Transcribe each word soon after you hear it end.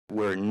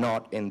we're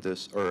not in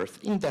this earth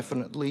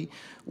indefinitely,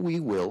 we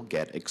will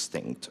get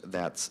extinct.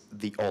 That's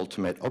the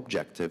ultimate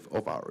objective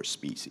of our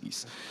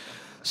species.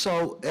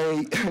 So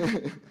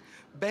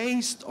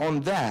based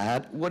on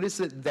that, what is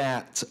it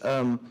that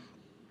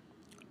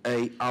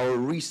our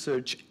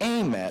research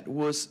aimed at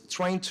was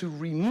trying to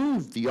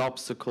remove the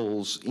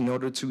obstacles in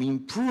order to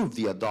improve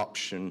the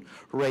adoption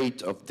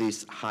rate of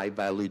these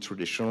high-value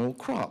traditional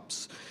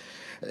crops.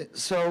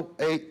 So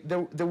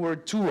there were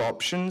two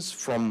options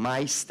from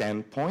my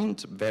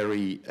standpoint,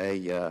 very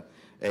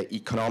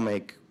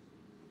economic,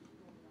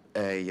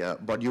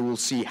 but you will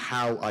see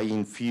how I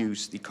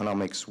infused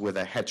economics with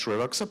a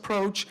heterodox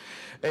approach.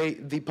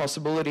 The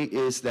possibility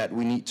is that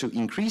we need to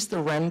increase the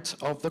rent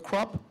of the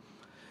crop.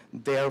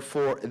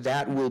 Therefore,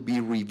 that will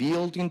be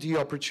revealed in the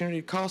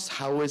opportunity cost.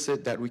 How is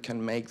it that we can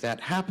make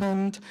that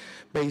happen?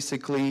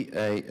 Basically,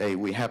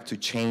 we have to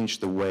change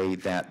the way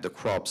that the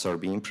crops are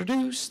being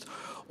produced.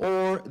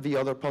 Or the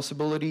other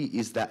possibility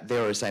is that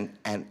there is an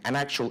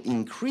actual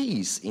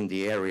increase in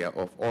the area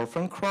of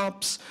orphan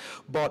crops,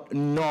 but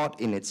not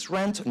in its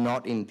rent,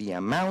 not in the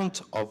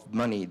amount of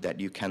money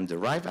that you can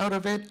derive out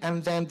of it,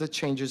 and then the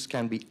changes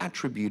can be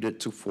attributed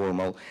to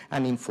formal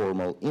and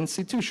informal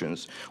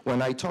institutions.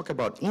 When I talk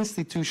about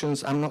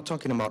institutions, I'm not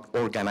talking about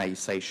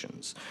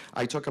organizations.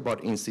 I talk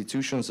about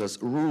institutions as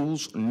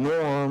rules,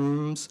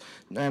 norms,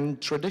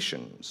 and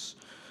traditions,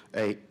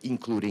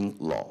 including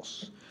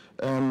laws.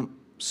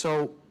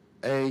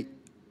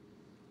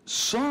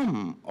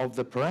 Some of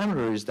the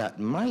parameters that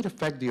might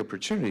affect the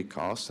opportunity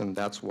cost, and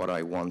that's what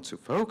I want to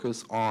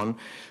focus on,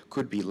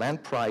 could be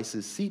land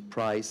prices, seed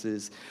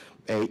prices,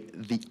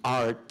 the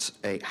art,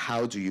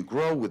 how do you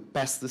grow with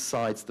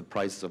pesticides, the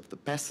prices of the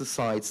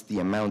pesticides, the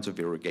amount of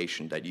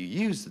irrigation that you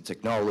use, the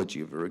technology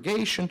of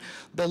irrigation,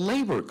 the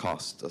labor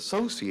costs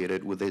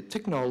associated with the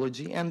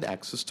technology and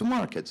access to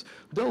markets.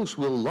 Those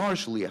will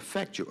largely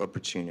affect your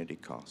opportunity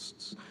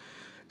costs.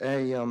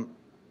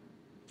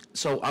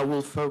 So I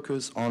will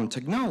focus on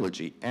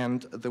technology,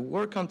 and the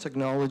work on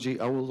technology,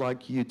 I would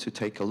like you to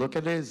take a look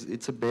at it.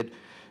 It's a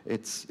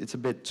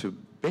bit too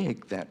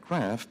big, that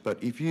graph,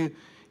 but if you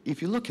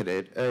look at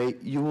it,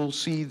 you will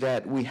see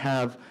that we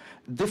have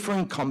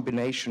different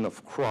combination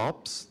of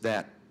crops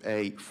that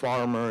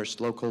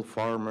local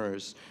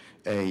farmers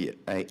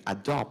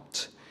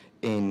adopt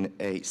in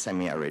a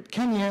semi-arid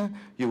Kenya.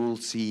 You will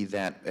see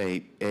that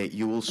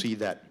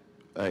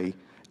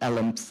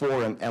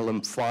LM4 and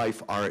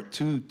LM5 are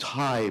two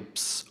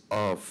types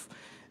of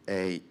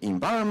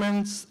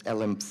environments.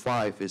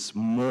 LM5 is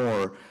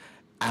more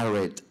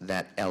arid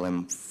than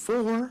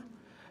LM4.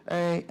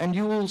 And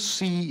you will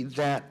see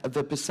that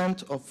the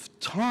percent of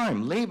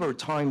time, labor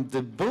time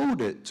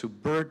devoted to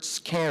bird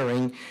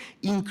scaring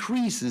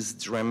increases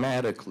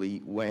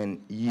dramatically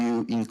when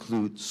you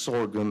include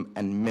sorghum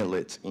and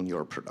millet in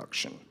your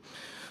production.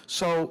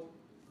 So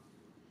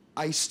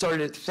I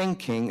started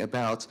thinking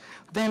about,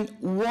 then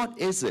what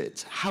is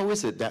it? How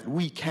is it that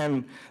we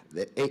can,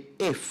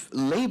 if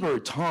labor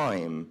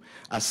time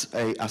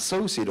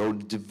associated or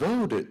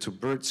devoted to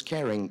bird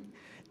scaring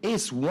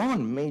is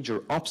one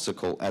major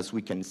obstacle, as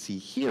we can see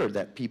here,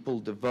 that people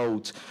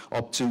devote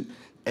up to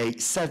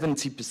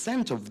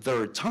 70% of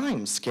their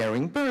time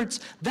scaring birds,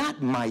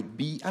 that might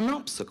be an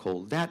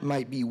obstacle. That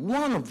might be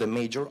one of the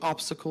major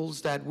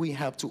obstacles that we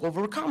have to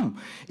overcome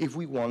if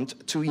we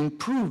want to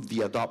improve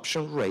the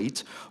adoption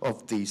rate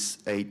of these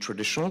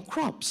traditional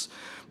crops.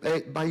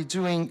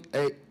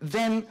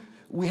 Then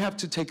we have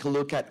to take a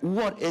look at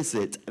what is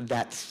it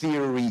that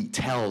theory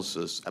tells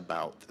us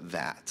about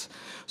that.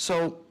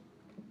 So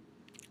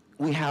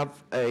we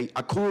have,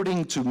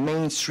 according to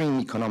mainstream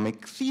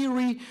economic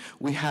theory,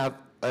 we have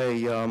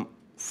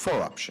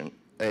four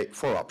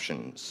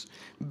options.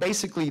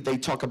 Basically, they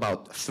talk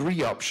about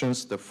three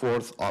options. The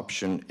fourth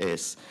option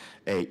is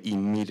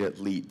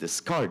immediately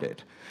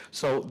discarded.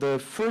 So the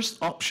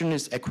first option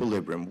is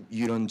equilibrium.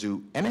 You don't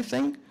do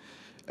anything.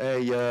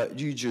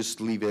 You just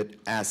leave it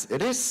as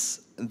it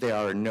is. There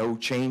are no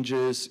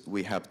changes.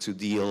 We have to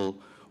deal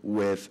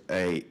with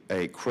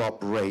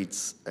crop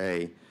rates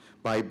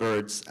by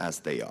birds as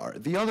they are.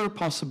 The other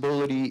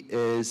possibility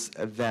is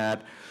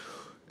that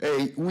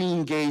we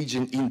engage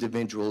in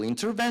individual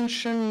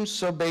intervention.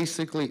 So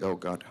basically, oh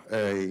God,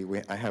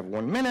 I have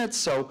 1 minute.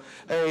 So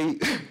I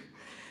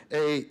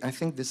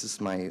think this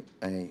is my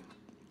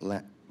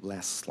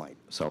last slide.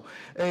 So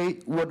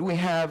what we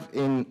have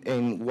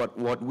in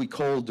what we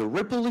call the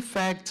ripple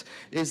effect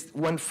is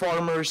when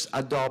farmers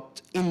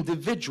adopt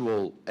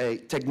individual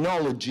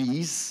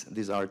technologies.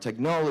 These are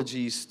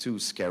technologies to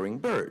scaring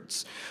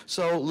birds.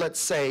 So let's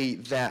say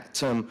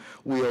that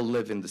we all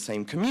live in the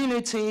same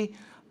community,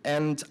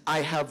 and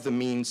I have the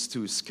means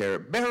to scare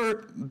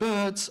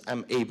birds.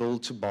 I'm able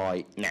to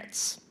buy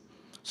nets.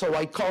 So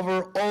I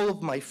cover all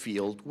of my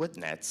field with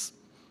nets.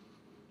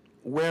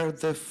 Where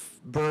the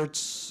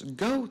birds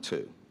go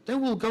to? They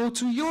will go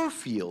to your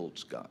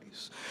fields,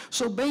 guys.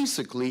 So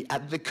basically,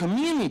 at the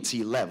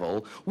community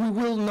level, we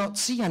will not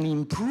see an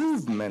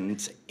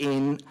improvement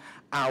in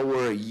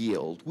our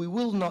yield. We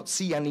will not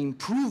see an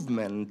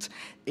improvement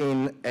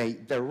in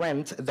the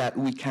rent that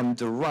we can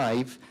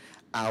derive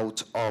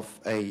out of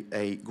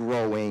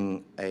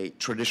growing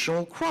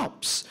traditional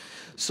crops.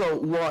 So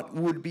what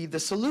would be the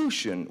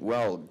solution?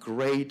 Well,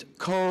 great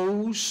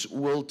Coase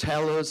will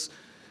tell us,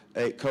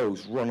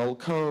 Ronald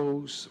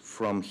Coase,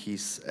 from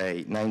his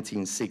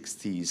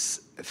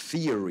 1960s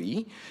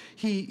theory,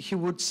 he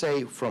would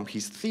say, from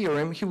his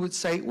theorem, he would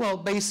say, well,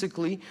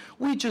 basically,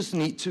 we just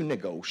need to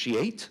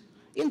negotiate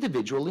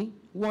individually.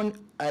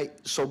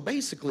 So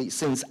basically,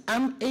 since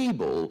I'm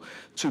able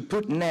to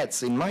put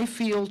nets in my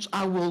fields,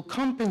 I will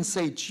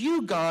compensate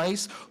you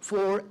guys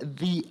for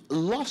the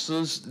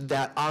losses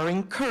that are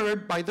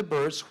incurred by the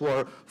birds who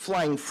are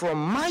flying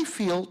from my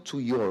field to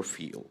your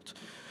field.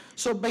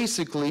 So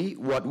basically,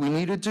 what we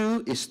need to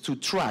do is to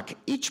track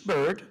each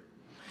bird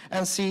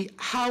and see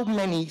how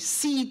many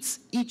seeds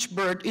each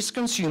bird is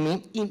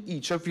consuming in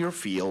each of your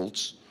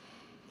fields.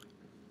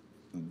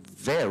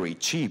 Very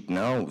cheap,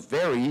 no?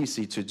 Very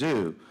easy to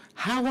do.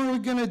 How are we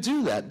going to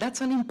do that?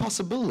 That's an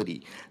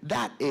impossibility.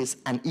 That is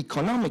an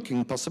economic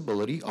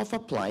impossibility of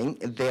applying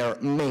their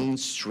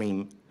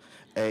mainstream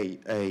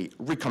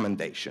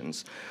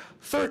recommendations.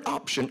 Third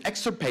option,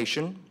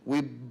 extirpation.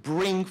 We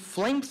bring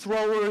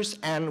flamethrowers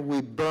and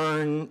we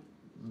burn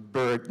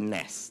bird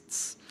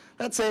nests.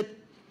 That's it.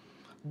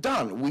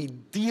 Done. We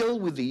deal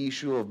with the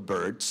issue of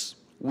birds.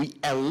 We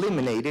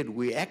eliminated,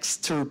 we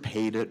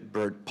extirpated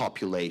bird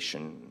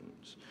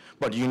populations.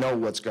 But you know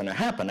what's going to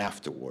happen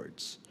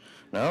afterwards,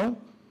 no?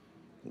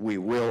 We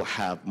will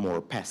have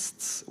more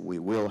pests. We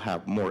will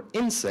have more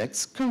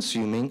insects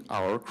consuming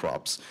our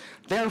crops.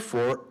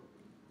 Therefore,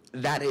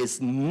 that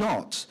is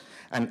not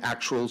an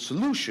actual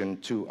solution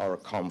to our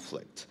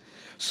conflict.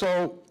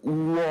 So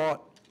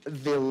what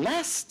the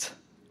last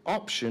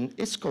option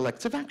is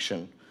collective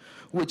action,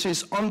 which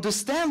is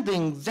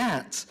understanding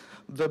that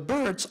the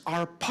birds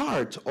are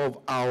part of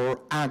our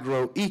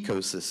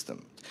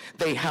agro-ecosystem.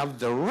 They have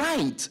the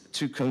right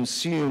to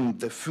consume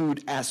the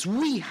food as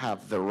we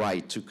have the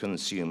right to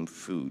consume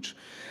food.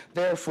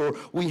 Therefore,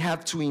 we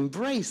have to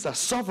embrace a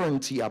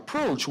sovereignty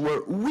approach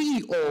where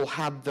we all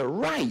have the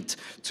right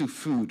to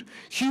food,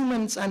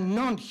 humans and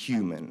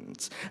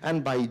non-humans.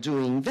 And by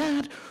doing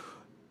that,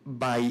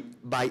 by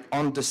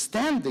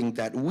understanding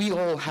that we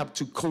all have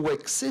to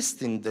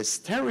coexist in this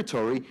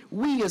territory,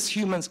 we as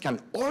humans can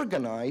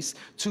organize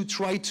to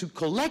try to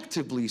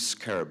collectively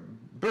scare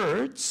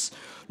birds,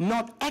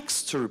 not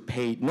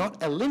extirpate,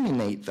 not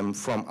eliminate them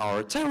from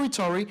our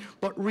territory,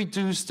 but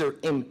reduce their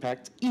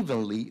impact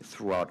evenly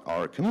throughout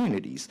our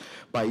communities.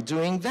 By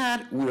doing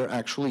that, we're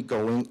actually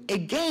going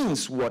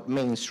against what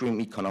mainstream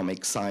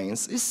economic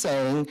science is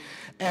saying,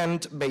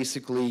 and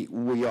basically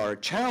we are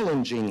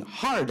challenging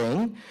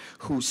Harding,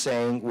 who's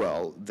saying,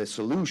 well, the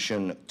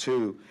solution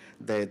to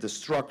the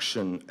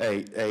destruction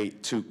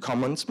to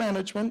commons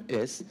management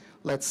is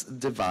let's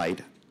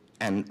divide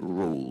and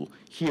rule.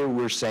 Here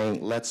we're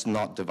saying, let's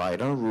not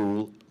divide and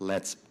rule,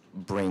 let's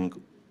bring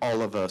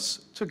all of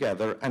us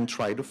together and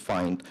try to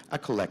find a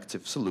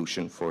collective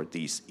solution for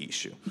this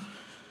issue.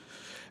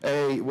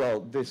 Well,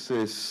 this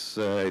is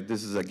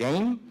a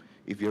game.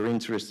 If you're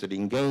interested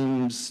in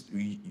games,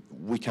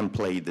 we can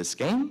play this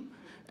game,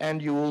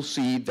 and you will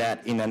see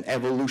that in an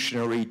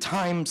evolutionary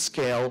time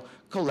scale,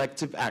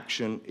 collective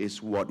action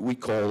is what we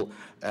call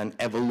an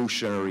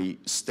evolutionary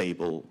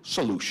stable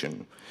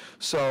solution.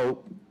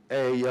 So,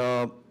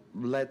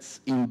 let's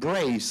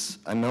embrace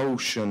a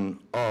notion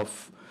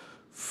of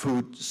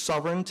food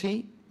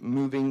sovereignty,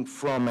 moving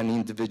from an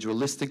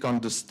individualistic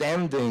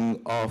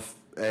understanding of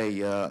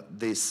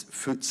this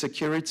food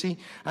security,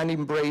 and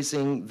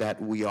embracing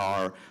that we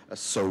are a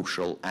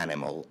social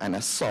animal, and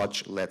as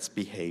such, let's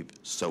behave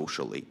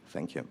socially.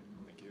 Thank you.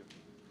 Thank you.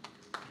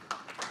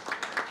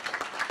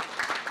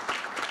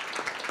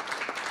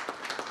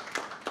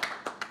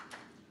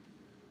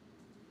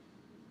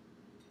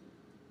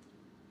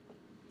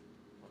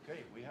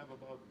 Okay, we have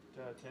about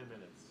 10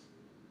 minutes.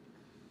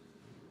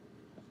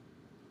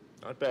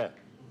 Not bad.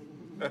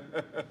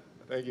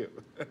 Thank you.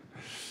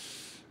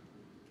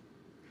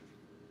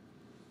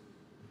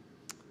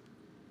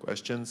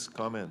 Questions,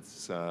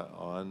 comments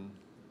on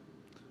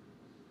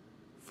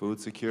food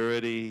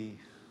security,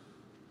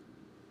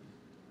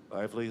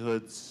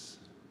 livelihoods,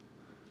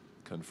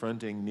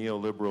 confronting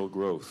neoliberal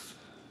growth?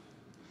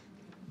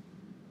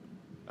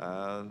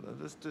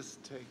 Let's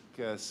just take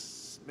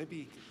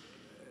maybe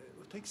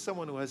we'll take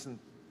someone who hasn't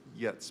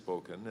yet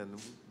spoken,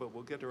 but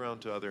we'll get around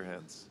to other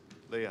hands.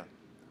 Leah.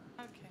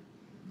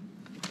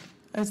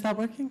 Okay. Is that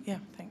working? Yeah,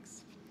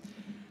 thanks.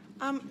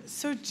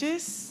 So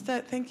just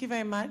thank you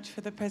very much for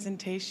the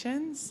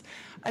presentations.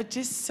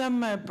 Just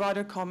some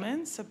broader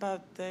comments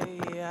about the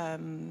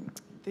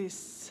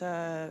this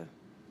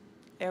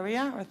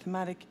area or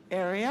thematic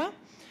area.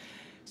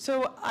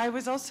 So I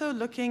was also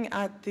looking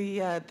at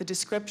the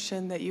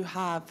description that you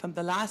have from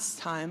the last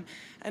time,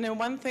 and then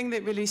one thing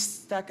that really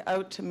stuck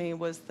out to me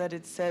was that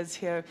it says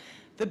here,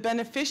 the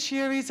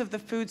beneficiaries of the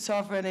food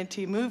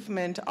sovereignty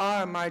movement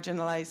are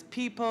marginalized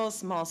people,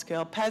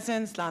 small-scale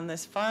peasants,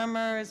 landless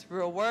farmers,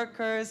 rural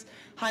workers,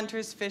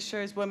 hunters,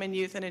 fishers, women,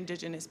 youth, and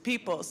indigenous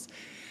peoples.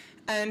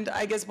 And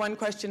I guess one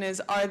question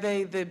is, are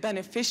they the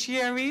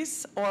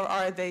beneficiaries or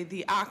are they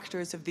the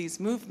actors of these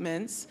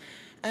movements?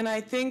 And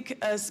I think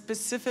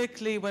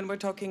specifically when we're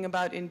talking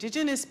about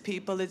indigenous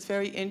people, it's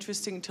very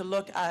interesting to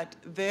look at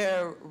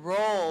their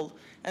role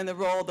and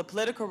the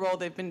political role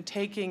they've been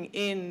taking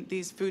in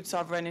these food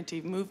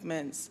sovereignty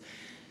movements.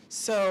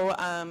 So,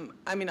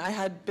 I mean,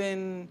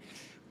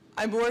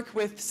 I work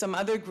with some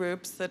other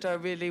groups that are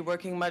really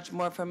working much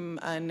more from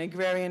an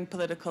agrarian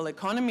political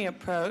economy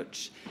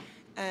approach.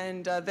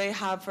 And they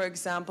have, for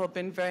example,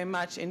 been very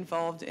much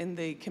involved in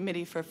the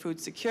Committee for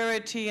Food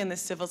Security and the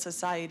civil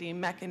society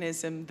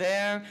mechanism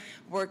there,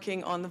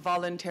 working on the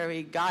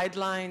voluntary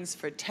guidelines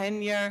for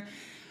tenure.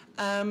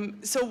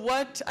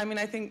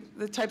 I think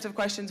the types of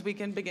questions we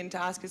can begin to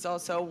ask is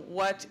also,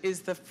 what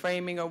is the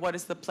framing or what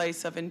is the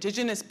place of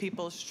indigenous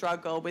people's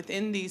struggle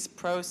within these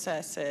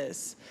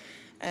processes?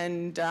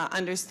 And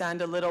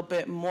understand a little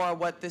bit more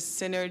what the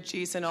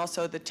synergies and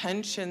also the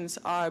tensions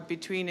are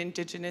between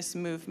indigenous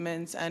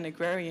movements and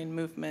agrarian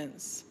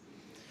movements.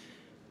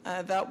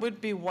 That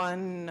would be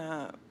one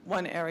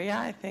area.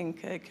 I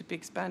think it could be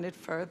expanded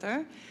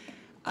further.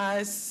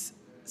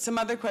 Some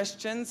other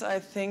questions I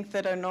think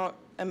that are not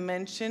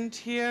mentioned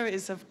here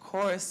is, of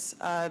course,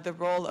 the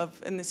role of,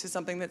 and this is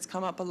something that's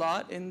come up a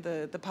lot in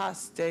the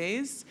past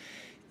days,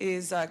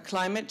 is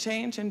climate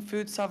change and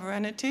food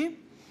sovereignty.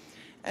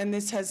 And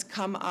this has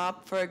come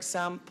up, for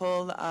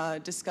example,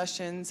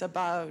 discussions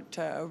about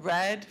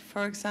RED,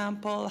 for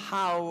example,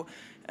 how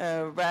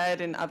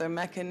RED and other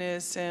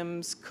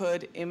mechanisms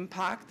could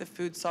impact the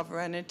food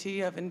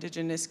sovereignty of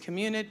indigenous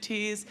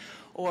communities,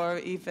 or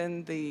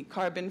even the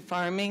carbon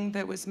farming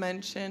that was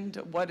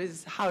mentioned.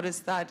 How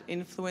does that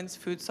influence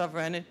food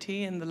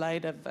sovereignty in the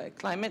light of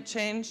climate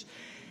change?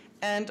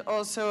 And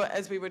also,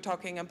 as we were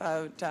talking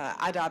about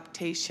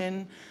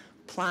adaptation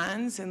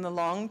plans in the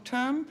long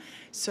term.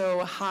 So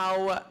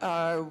how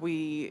are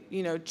we,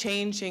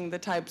 changing the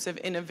types of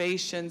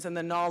innovations and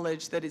the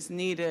knowledge that is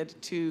needed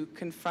to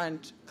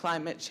confront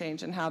climate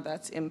change and how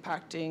that's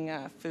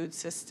impacting food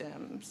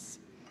systems?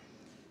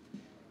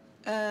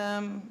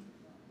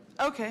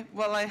 Okay,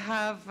 well, I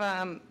have,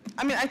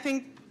 I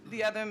think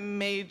the other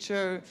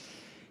major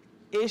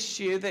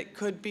issue that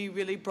could be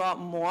really brought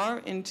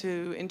more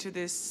into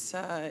this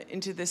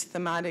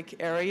thematic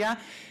area,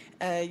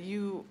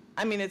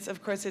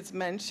 it's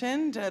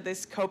mentioned,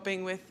 this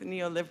coping with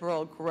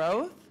neoliberal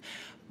growth,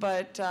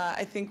 but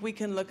I think we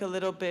can look a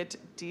little bit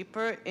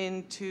deeper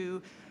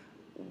into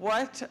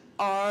what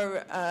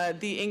are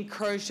the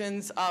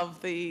incursions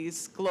of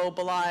these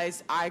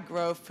globalized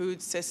agro-food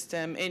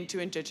system into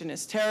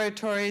indigenous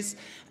territories.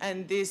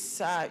 And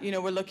this,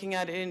 we're looking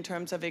at it in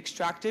terms of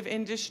extractive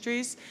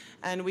industries,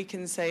 and we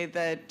can say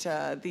that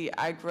the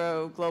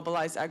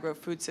globalized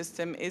agro-food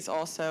system is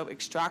also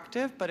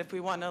extractive. But if we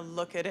want to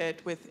look at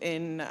it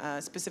within,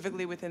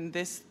 specifically within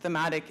this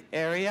thematic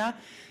area,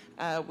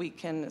 we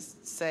can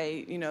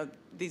say,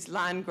 these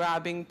land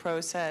grabbing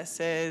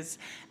processes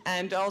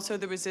and also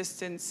the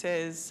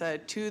resistances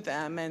to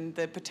them and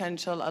the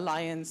potential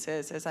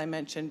alliances, as I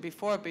mentioned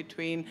before,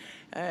 between,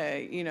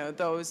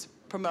 those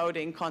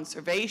promoting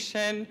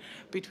conservation,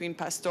 between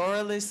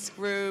pastoralist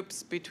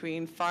groups,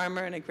 between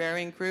farmer and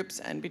agrarian groups,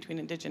 and between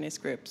indigenous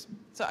groups.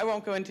 So I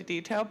won't go into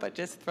detail, but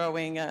just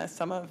throwing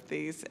some of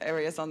these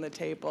areas on the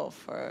table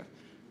for.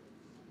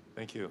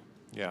 Thank you.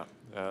 Yeah,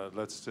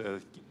 let's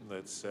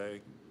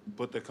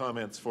put the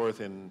comments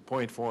forth in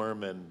point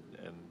form, and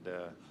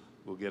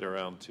we'll get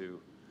around to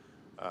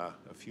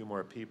a few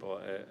more people.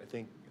 I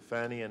think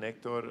Fanny and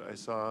Hector, I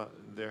saw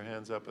their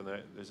hands up, and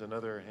there's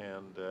another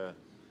hand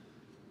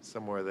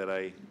somewhere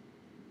that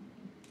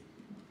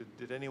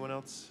did anyone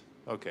else?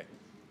 Okay.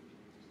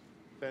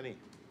 Fanny.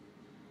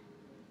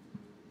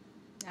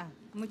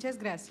 Muchas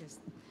gracias.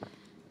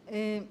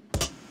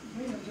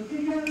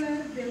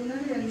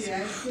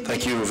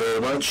 Thank you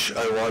very much.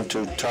 I want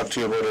to talk to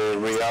you about a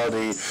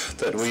reality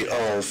that we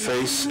all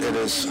face. It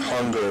is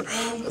hunger.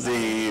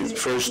 The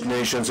First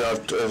Nations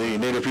out, the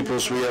Native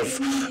peoples, we're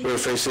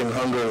facing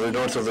hunger in the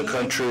north of the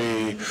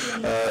country.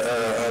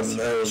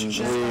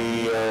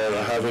 We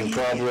are having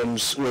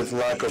problems with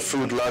lack of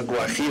food. La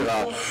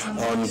Guajira.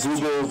 On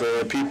Google, there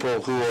are people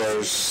who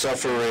are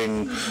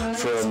suffering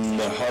from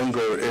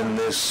hunger in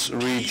this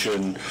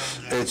region.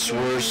 It's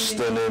worse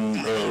than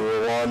in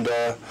Rwanda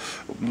Rwanda,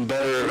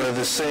 better,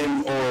 the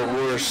same or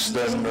worse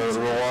than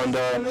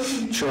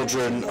Rwanda.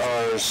 Children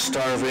are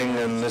starving,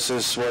 and this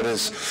is what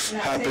is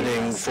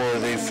happening for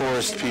the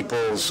forest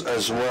peoples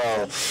as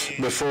well.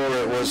 Before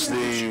it was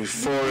the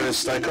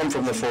forest, I come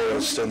from the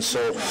forest, and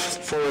so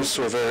forests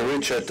were very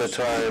rich at the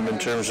time in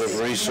terms of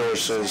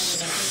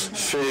resources,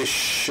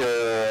 fish,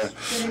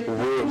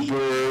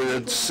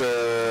 birds,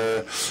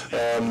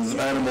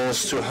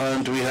 animals to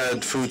hunt. We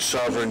had food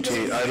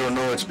sovereignty. I don't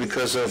know if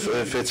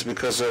it's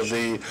because of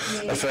the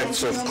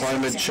effects of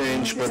climate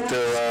change, but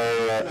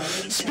there are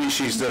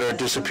species that are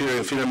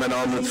disappearing.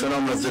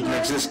 Phenomena didn't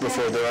exist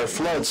before. There are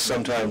floods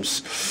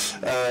sometimes,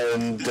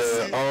 and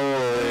all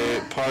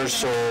the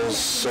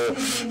parcels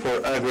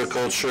for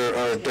agriculture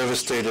are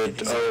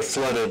devastated, are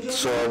flooded.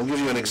 So I'll give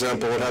you an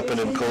example of what happened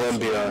in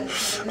Colombia.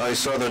 I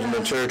saw that in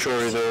the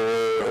territory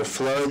there were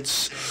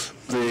floods.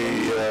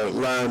 The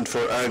land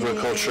for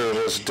agriculture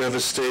was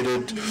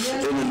devastated,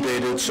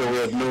 inundated, so we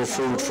had no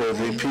food for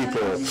the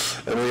people.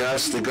 And we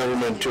asked the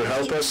government to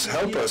help us,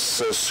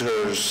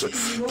 sirs.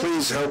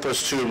 Please help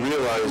us to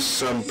realize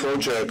some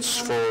projects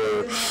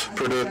for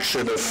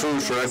production of food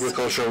for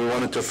agriculture. We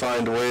wanted to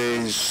find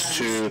ways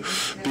to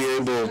be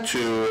able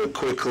to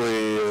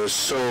quickly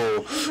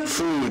sow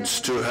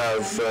foods, to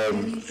have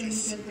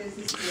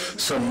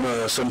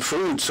some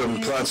food,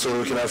 some plants, so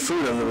we can have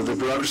food. And the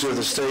bureaucracy of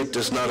the state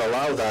does not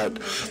allow that.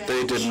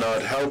 They did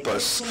not help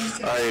us.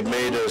 I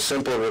made a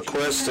simple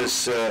request.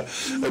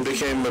 It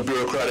became a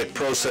bureaucratic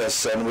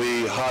process, and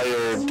we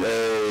hired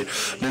an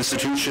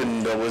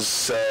institution that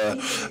was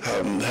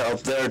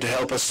there to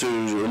help us to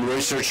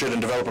research it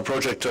and develop a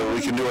project we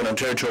can do in our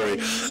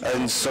territory.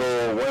 And so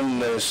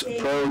when a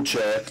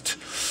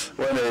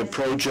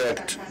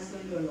project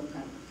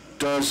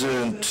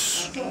doesn't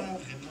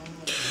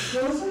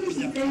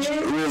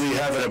really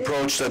have an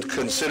approach that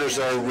considers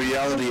our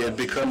reality, it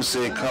becomes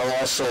a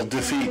colossal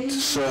defeat.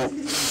 So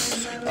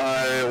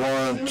I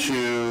want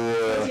to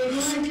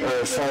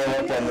follow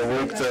up on the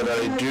work that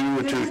I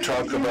do to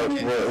talk about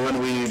when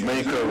we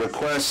make a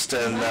request,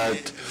 and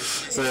that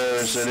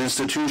there's an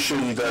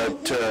institution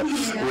that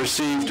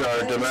received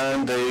our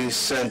demand. They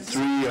sent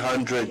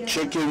 300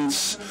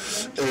 chickens.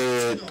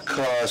 It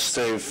cost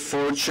a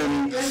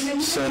fortune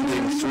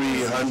sending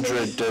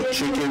 300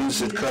 chickens.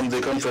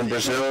 They come from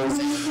Brazil.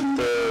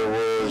 There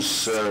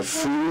was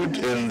food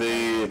in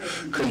the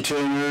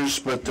containers,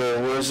 but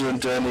there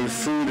wasn't any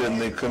food in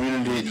the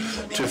community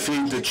to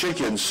feed the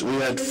chickens. We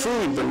had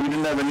food, but we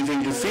didn't have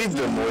anything to feed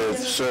them with.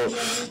 So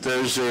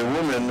there's a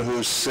woman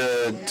who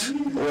said,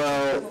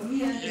 well,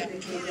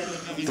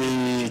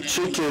 the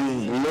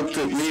chicken looked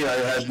at me. I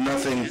had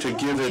nothing to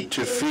give it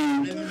to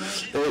feed.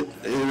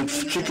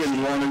 The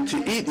chicken wanted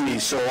to eat me,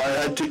 so I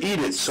had to eat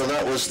it. So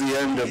that was the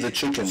end of the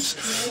chickens.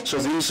 So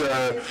these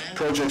are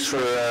projects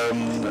for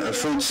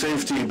food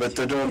safety, but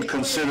they don't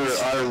consider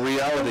our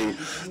reality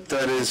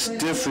that is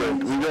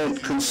different. We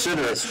don't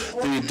consider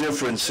the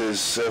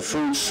differences.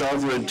 Food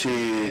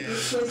sovereignty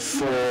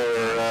for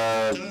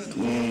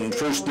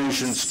First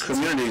Nations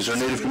communities or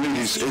Native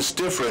communities is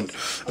different.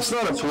 It's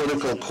not a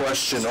political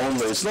question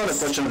only. It's not a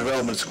question of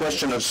development. It's a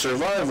question of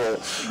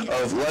survival,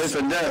 of life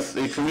and death.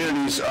 The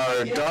communities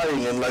are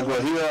dying in La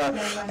Guajira.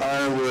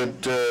 I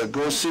would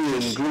go see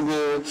in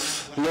Google,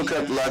 look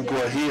at La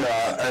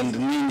Guajira and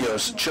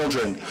niños,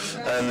 children,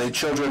 and the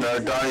children are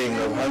dying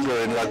of hunger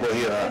in La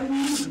Guajira.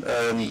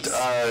 And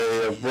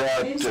I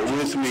brought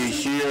with me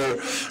here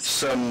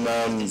some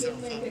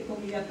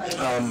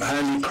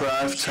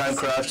handcrafts,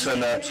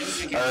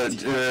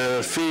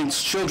 and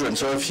feeds children.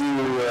 So if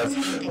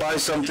you buy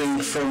something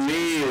from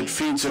me, it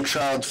feeds a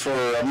child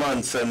for a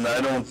month, and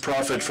I don't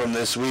profit from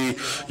this. We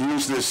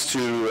use this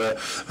to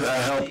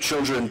help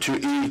children to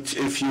eat.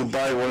 If you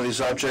buy one of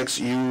these objects,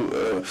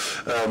 you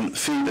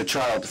feed a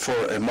child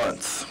for a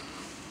month.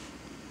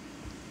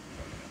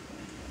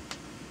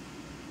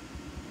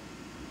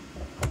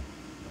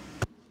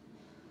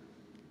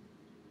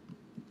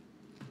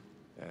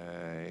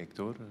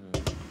 Hector?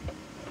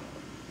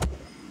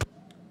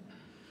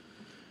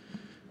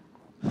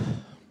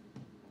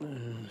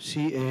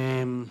 Sí,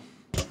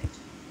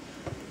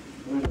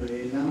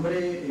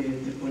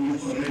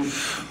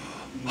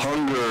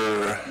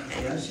 Hunger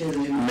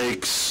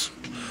makes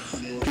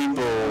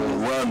people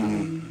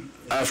run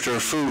after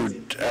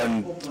food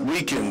and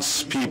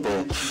weakens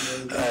people,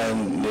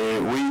 and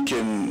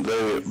weaken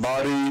the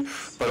body,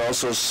 but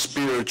also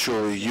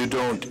spiritually. You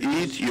don't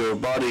eat, your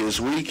body is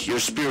weak, your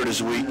spirit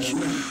is weak.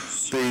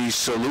 The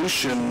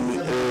solution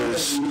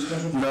is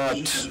not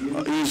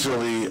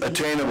easily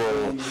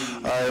attainable.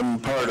 I am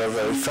part of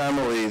a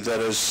family that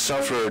has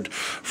suffered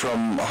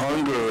from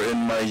hunger in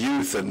my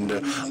youth and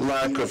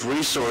lack of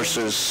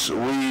resources.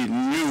 We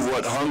knew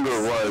what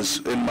hunger was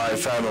in my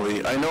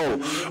family. I know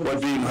what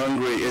being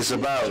hungry is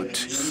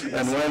about.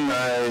 And when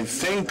I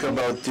think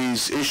about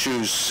these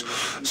issues,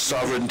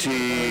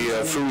 sovereignty,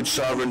 food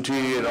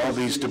sovereignty, and all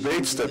these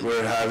debates that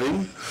we're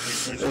having,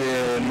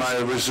 in In my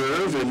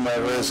reserve, in my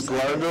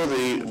resguardo,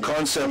 the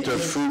concept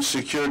of food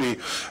security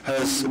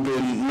has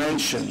been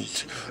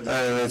mentioned,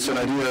 and it's an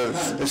idea of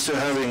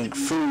having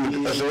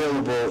food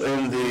available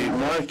in the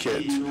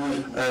market,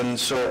 and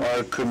so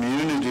our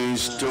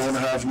communities don't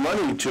have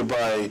money to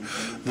buy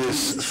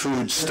this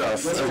food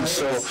stuff, and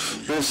so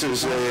this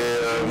is a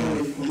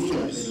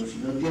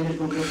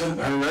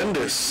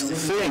horrendous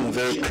thing.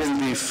 There can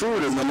be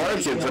food in the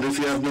market, but if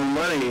you have no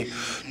money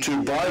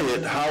to buy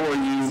it,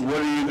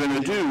 what are you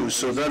going to do?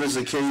 So that is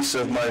the case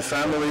of my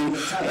family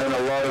and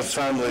a lot of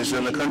families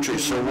in the country.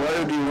 So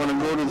why do you want to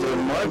go to the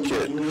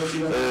market?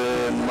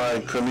 In my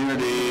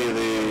community,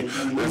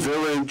 the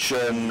village,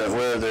 and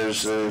where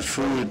there's a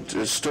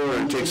food store,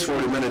 it takes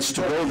 40 minutes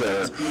to go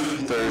there.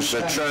 There's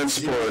a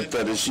transport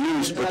that is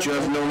used, but you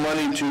have no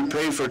money to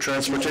pay for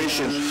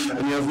transportation,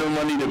 and you have no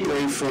money to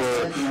pay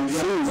for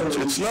food.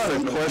 It's not a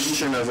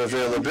question of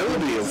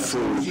availability of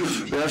food.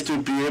 You have to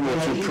be able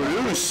to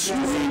produce. You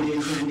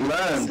need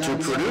land to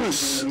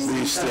produce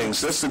these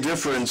things. That's the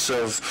difference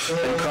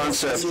in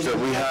concept that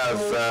we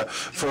have.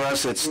 For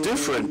us, it's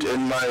different.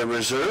 In my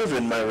reserve,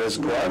 in my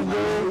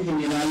resguardo,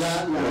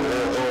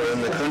 or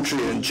in the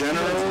country in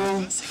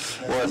general,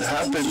 what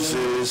happens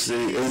is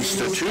the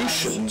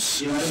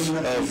institutions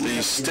of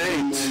the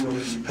state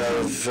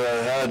have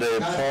had a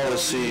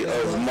policy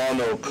of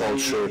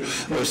monoculture.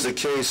 It was the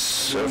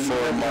case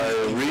for my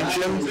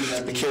region,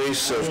 the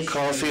case of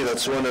coffee.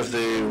 That's one of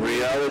the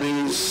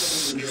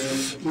realities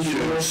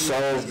to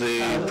solve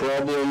the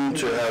problem,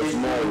 to have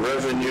more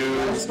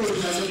revenue.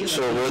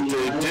 So what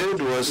they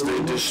did was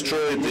they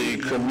destroyed the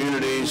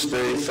communities.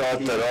 They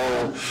thought that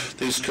all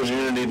these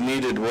communities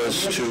needed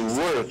was to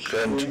work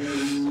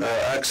and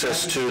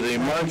access to the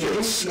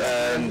markets.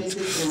 And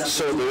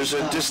so there's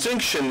a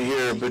distinction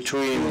here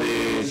between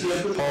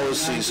the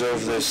policies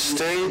of the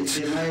state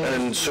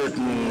and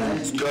certain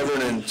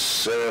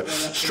governance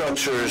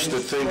structures that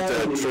think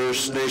that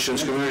First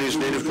Nations communities,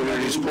 Native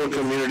communities, poor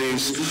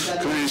communities,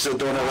 communities that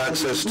don't have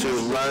access to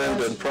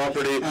land and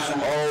property,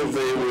 all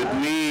they would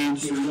need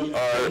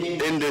are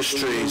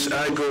industries,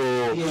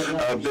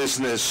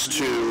 agro-business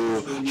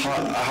to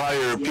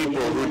hire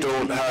people who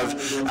don't have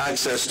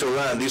access to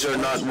land. These are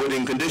not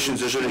win-win conditions.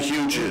 There's a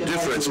huge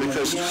difference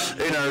because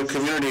in our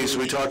communities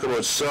we talk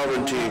about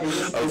sovereignty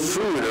of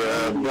food,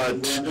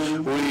 but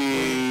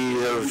we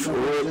have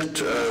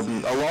worked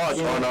a lot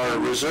on our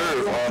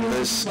reserve on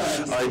this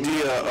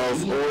idea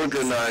of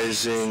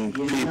organizing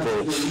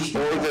people,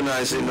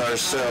 organizing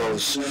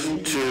ourselves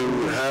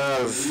to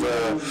have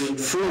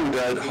food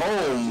at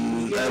home.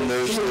 And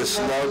there's this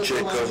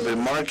logic of the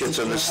markets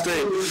and the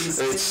state.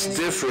 It's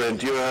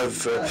different. You have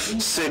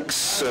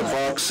 6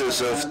 boxes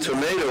of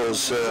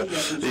tomatoes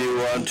you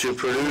want to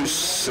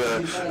produce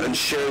and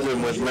share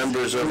them with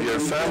members of your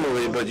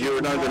family, but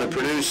you're not going to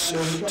produce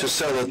to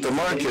sell at the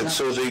market.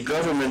 So the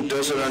government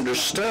doesn't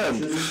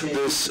understand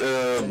this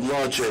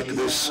logic,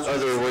 this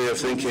other way of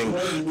thinking.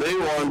 They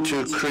want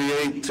to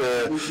create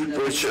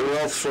rich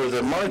wealth for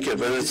the market,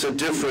 but it's a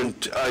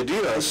different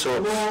idea.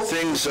 So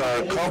things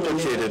are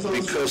complicated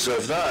because of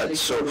that.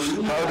 So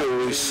how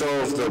do we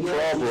solve the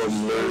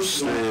problem?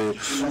 There's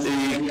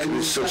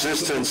the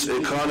subsistence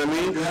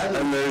economy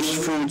and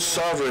there's food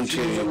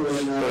sovereignty.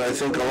 But I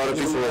think a lot of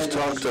people have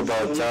talked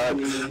about that.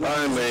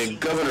 I'm a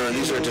governor, and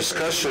these are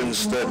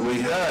discussions that we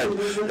had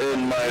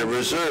in my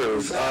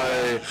reserve.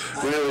 I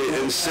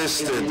really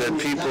insisted that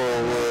people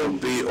will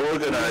be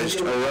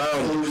organized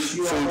around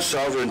food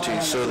sovereignty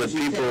so that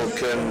people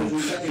can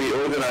be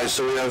organized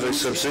so we have a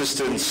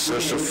subsistence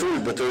source of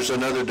food. But there's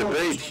another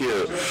debate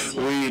here.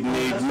 We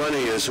need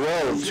money as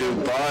well to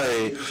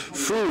buy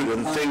food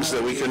and things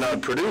that we cannot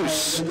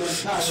produce.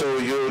 So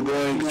you're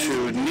going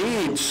to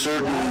need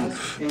certain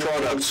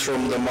products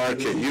from the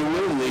market. You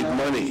will need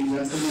money.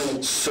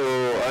 So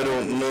I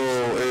don't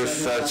know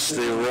if that's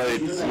the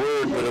right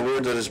word, but a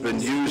word that has been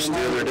used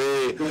the other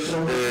day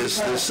is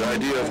this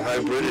idea of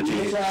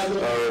hybridity,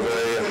 or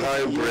a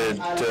hybrid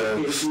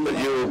that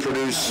you will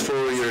produce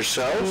for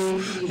yourself.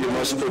 You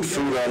must put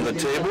food on the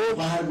table,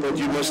 but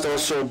you must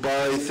also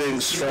buy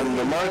things from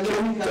the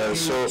market.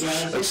 So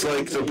it's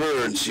like the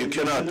birds. You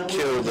cannot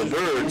kill the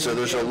birds.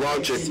 There's a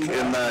logic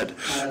in that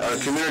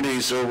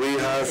communities where we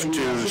have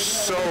to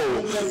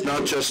sow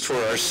not just for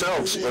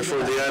ourselves, but for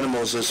the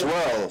animals as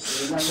well.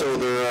 So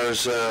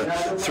there's 3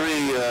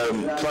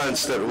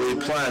 plants that we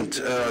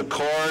plant,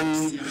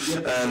 corn,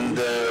 and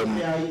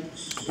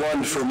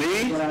one for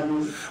me,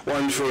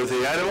 one for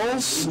the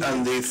animals,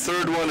 and the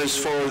third one is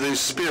for the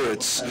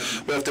spirits.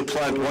 We have to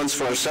plant once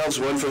for ourselves,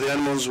 one for the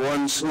animals,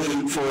 once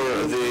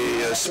for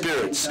the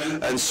spirits.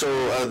 And so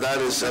that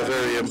is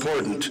very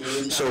important.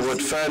 So what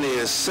Fanny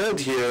has said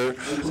here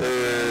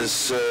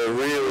is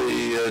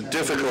really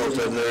difficult,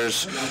 and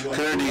there's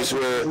communities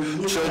where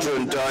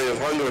children die of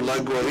hunger. La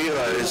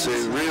Guajira is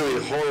a really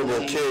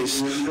horrible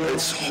case.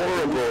 It's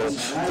horrible.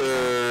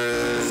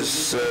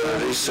 There's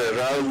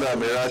Risaralda,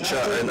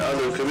 Miracha, and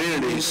other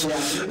communities.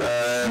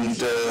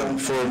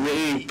 And for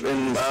me,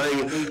 in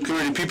my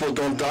community, people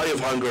don't die of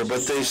hunger,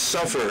 but they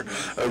suffer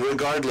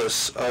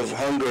regardless of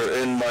hunger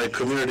in my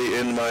community,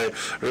 in my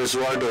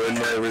resguardo, in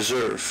my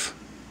reserve.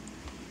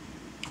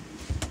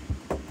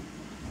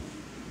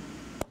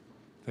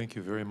 Thank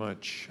you very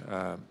much.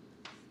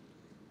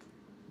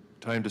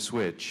 Time to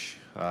switch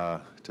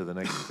to the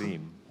next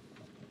theme.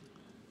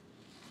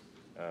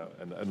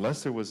 And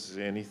unless there was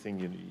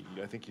anything,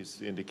 I think you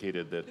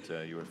indicated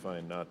that you were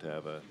fine not to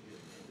have a,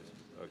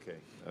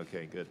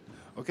 okay, good.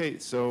 Okay,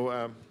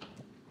 so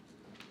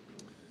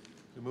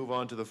we move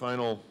on to the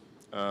final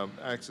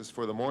axis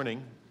for the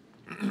morning.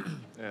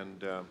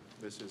 And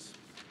this is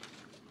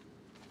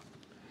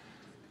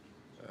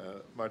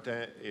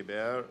Martin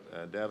Hébert,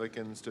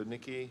 Daviken,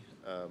 Studnicki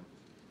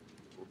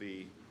will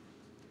be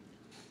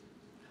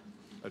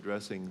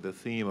addressing the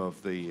theme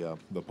of the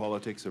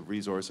politics of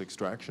resource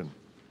extraction.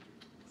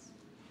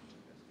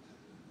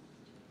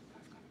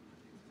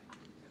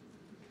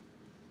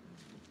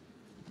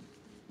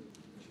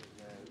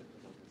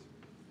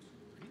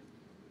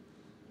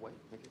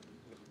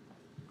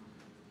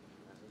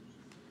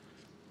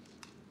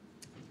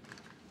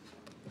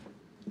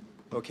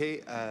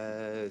 Okay,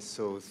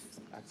 so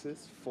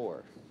axis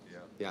 4.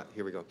 Yeah,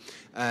 here we go.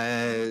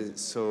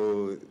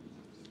 So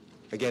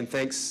again,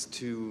 thanks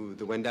to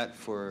the Wendat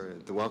for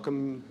the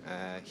welcome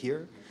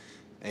here,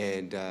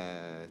 and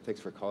thanks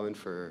for Colin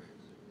for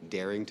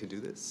daring to do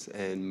this,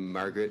 and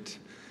Margaret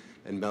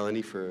and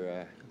Melanie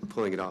for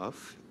pulling it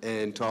off,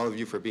 and to all of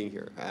you for being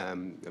here.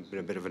 I've been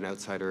a bit of an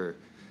outsider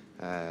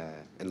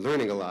and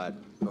learning a lot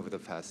over the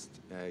past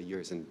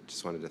years, and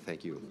just wanted to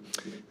thank you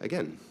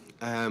again.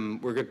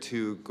 We're going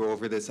to go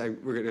over this.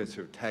 We're going to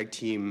sort of tag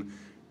team,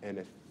 and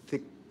I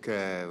think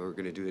we're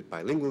going to do it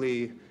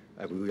bilingually.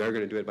 We are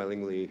going to do it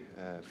bilingually,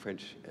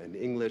 French and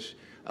English.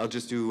 I'll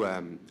just do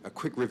a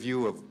quick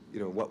review of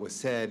what was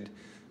said,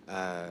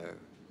 an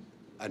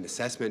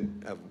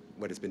assessment of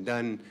what has been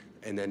done,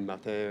 and then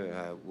Martin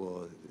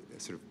will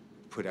sort of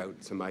put out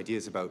some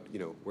ideas about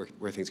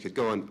where things could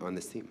go on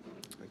this theme.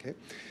 Okay.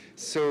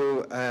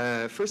 So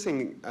first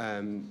thing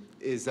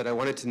is that I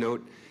wanted to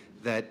note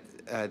that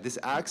this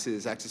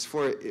axis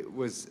 4, it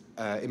was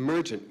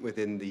emergent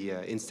within the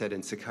INSTEAD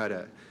and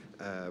CICADA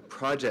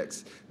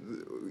projects,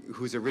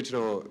 whose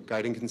original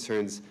guiding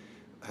concerns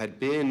had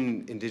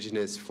been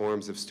indigenous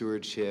forms of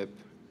stewardship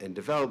and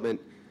development,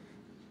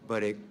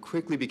 but it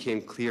quickly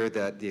became clear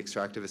that the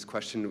extractivist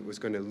question was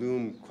going to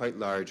loom quite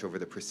large over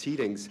the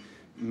proceedings,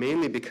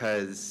 mainly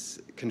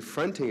because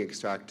confronting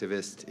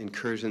extractivist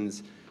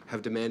incursions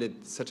have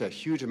demanded such a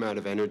huge amount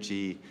of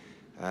energy,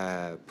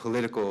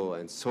 political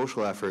and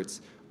social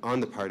efforts on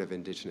the part of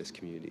indigenous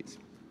communities.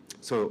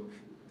 So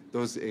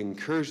those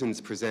incursions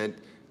present,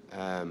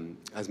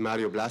 as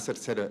Mario Blasser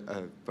said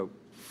about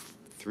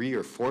 3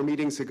 or 4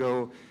 meetings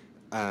ago,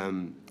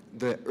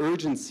 the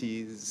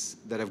urgencies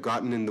that have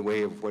gotten in the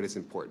way of what is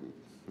important,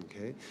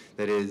 okay?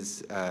 That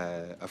is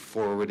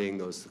forwarding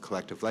those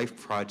collective life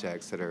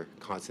projects that are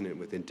consonant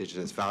with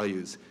indigenous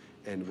values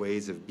and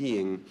ways of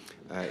being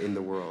in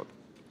the world.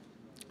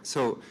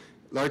 So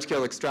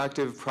large-scale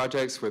extractive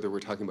projects, whether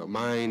we're talking about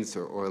mines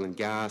or oil and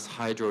gas,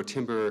 hydro,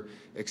 timber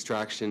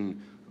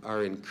extraction,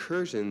 are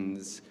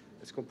incursions.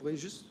 Est-ce qu'on pourrait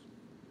juste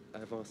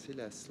avancer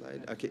la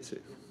slide? Okay,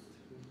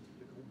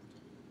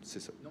 c'est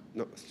ça.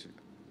 No.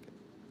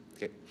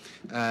 Okay.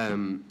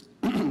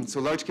 So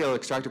large-scale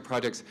extractive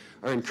projects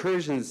are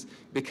incursions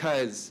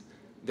because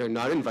they're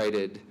not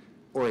invited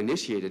or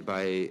initiated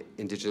by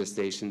indigenous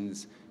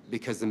nations,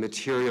 because the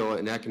material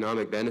and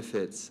economic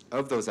benefits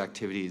of those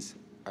activities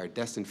are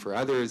destined for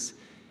others,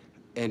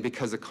 and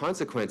because the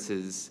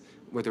consequences,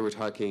 whether we're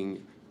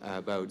talking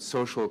about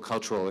social,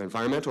 cultural,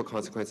 environmental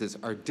consequences,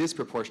 are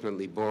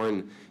disproportionately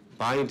borne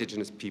by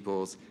indigenous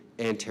peoples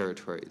and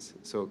territories.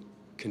 So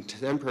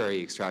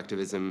contemporary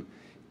extractivism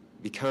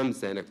becomes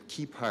then a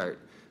key part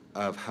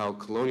of how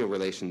colonial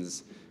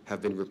relations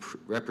have been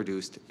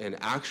reproduced and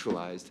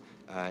actualized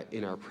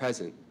in our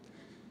present.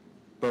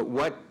 But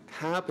what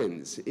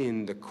happens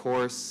in the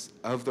course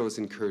of those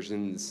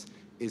incursions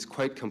is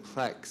quite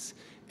complex,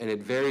 and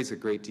it varies a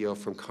great deal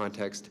from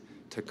context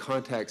to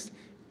context,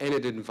 and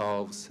it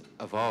evolves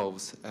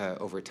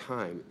over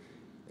time.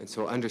 And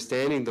so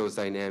understanding those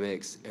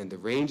dynamics and the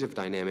range of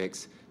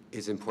dynamics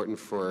is important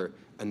for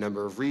a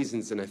number of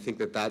reasons, and I think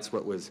that that's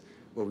what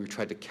we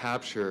tried to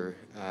capture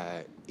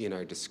in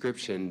our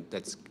description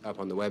that's up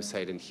on the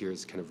website, and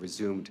here's kind of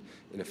resumed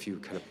in a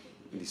few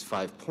these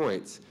 5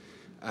 points.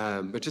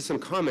 But just some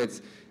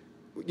comments.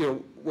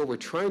 What we're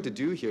trying to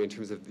do here in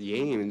terms of the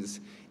aims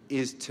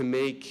is to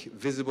make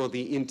visible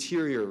the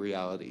interior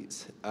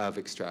realities of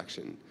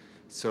extraction.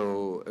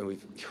 So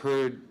we've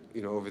heard,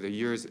 over the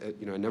years,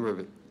 a number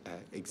of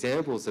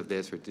examples of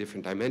this, or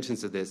different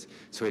dimensions of this.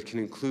 So it can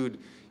include,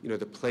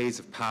 the plays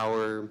of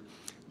power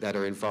that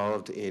are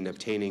involved in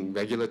obtaining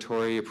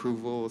regulatory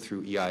approval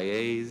through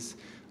EIAs,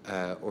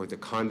 or the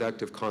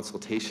conduct of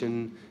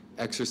consultation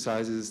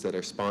exercises that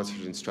are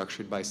sponsored and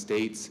structured by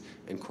states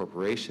and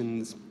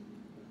corporations.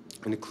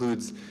 It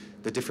includes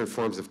the different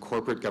forms of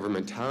corporate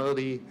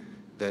governmentality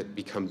that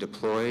become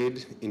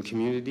deployed in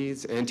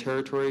communities and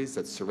territories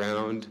that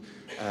surround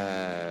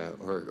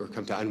or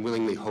come to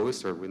unwillingly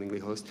host or willingly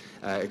host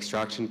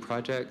extraction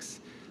projects.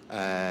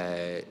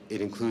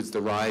 It includes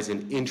the rise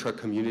in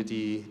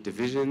intra-community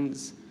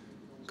divisions,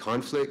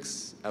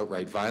 conflicts,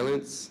 outright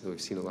violence.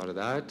 We've seen a lot of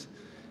that.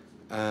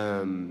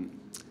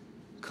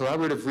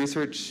 Collaborative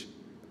research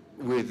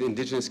with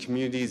Indigenous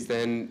communities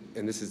then,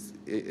 and this is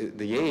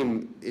the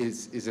aim,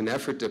 is an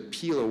effort to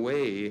peel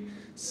away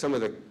some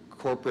of the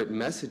corporate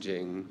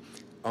messaging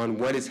on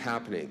what is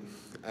happening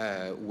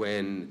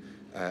when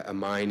a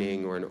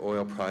mining or an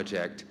oil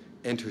project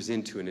enters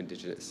into an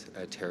Indigenous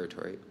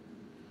territory.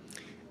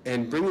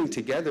 And bringing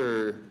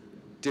together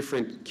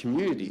different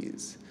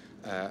communities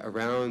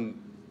around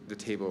the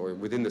table or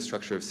within the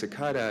structure of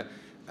CICADA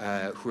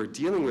who are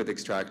dealing with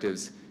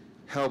extractives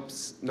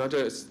helps not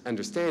just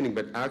understanding,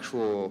 but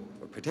actual,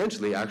 or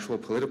potentially actual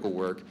political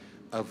work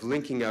of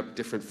linking up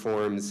different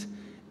forms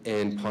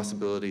and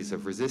possibilities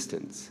of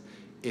resistance.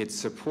 It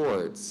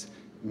supports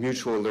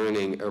mutual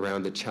learning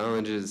around the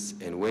challenges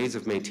and ways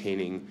of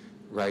maintaining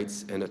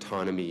rights and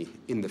autonomy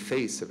in the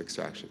face of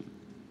extraction.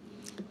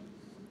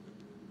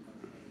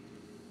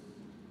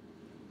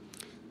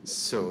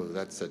 So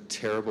that's a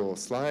terrible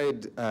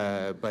slide,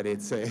 but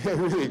it's a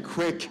really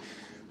quick,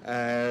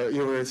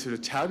 we're sort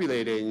of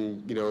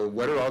tabulating,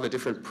 what are all the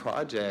different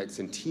projects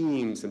and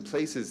teams and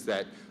places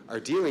that are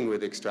dealing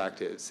with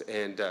extractives.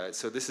 And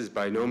so this is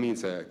by no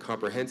means a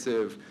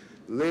comprehensive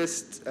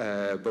list,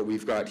 but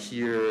we've got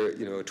here,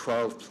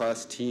 12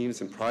 plus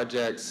teams and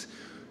projects.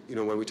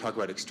 When we talk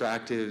about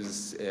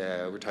extractives,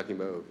 we're talking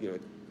about,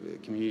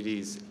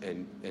 communities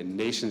and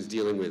nations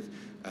dealing with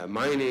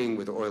mining,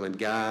 with oil and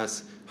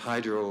gas,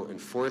 hydro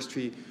and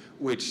forestry,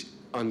 which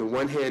on the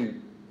one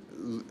hand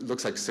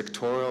looks like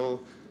sectoral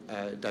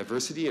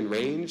diversity and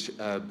range,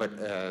 but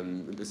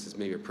this is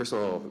maybe a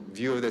personal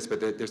view of this, but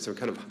there's some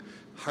kind of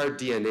hard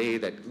DNA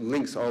that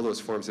links all those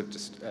forms of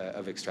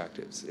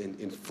extractives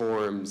in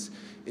forms,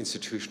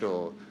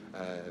 institutional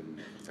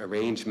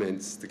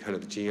arrangements, the kind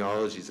of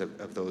genealogies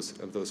of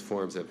those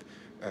forms of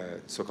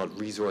so-called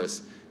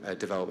resource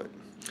development.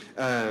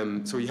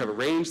 So you have a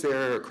range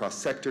there across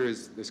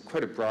sectors. There's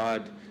quite a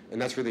broad,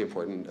 and that's really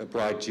important, a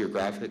broad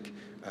geographic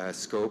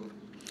scope.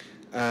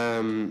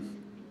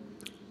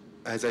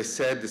 As I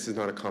said, this is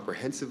not a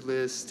comprehensive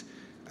list.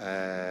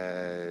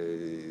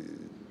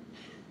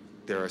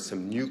 There are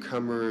some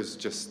newcomers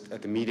just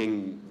at the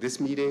meeting, this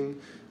meeting,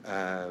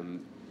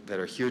 that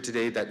are here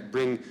today that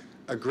bring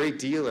a great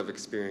deal of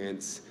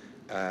experience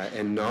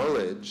and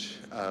knowledge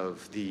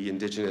of the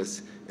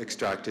Indigenous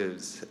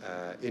extractives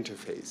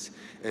interface.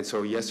 And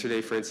so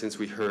yesterday, for instance,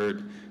 we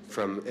heard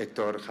from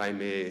Hector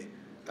Jaime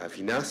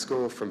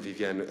Vinasco, from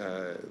Viviane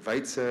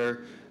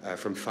Weitzer,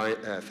 from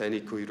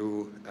Fanny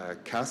Kuiru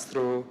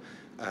Castro.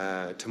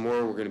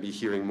 Tomorrow we're going to be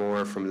hearing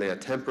more from Leah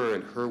Temper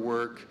and her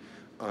work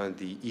on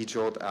the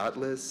EJOLT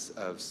Atlas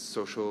of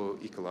social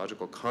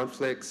ecological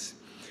conflicts.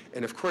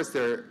 And of course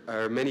there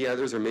are many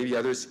others, or maybe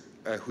others,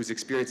 whose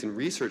experience in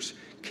research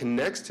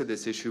connects to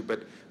this issue,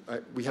 but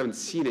we haven't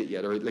seen it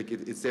yet, or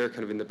it's there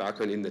kind of in the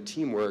background in the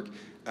teamwork.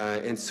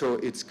 And so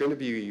it's going to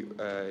be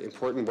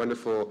important,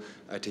 wonderful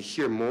to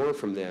hear more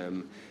from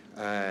them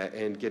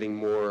and getting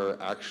more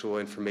actual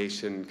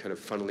information kind of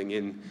funneling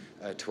in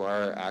to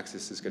our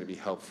access is going to be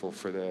helpful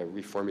for the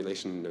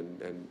reformulation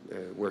and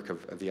work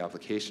of the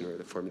application, or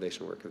the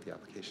formulation work of the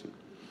application.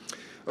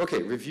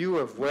 Okay, review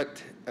of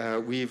what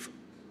we've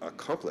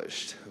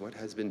accomplished, what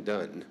has been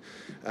done.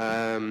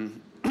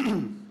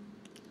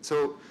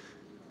 So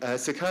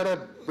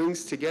CICADA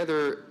brings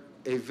together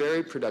a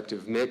very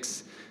productive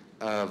mix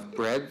of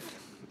breadth,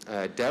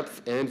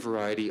 depth, and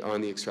variety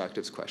on the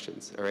extractives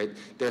questions, all right?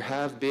 There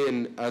have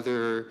been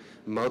other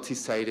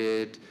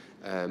multi-sited,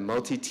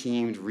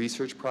 multi-teamed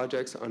research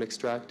projects on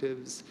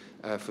extractives.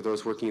 For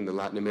those working in the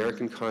Latin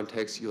American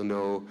context, you'll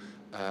know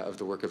of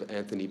the work of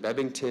Anthony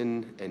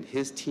Bebbington and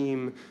his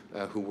team,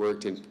 who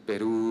worked in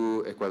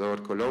Peru, Ecuador,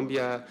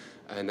 Colombia,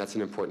 and that's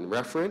an important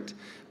referent.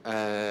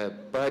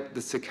 But the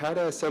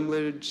CICADA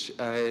assemblage,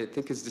 I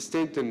think, is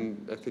distinct,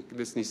 and I think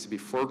this needs to be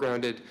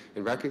foregrounded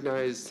and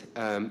recognized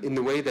in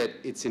the way that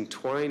it's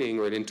entwining,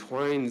 or it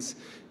entwines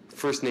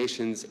First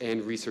Nations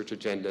and research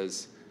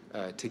agendas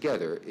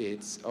together.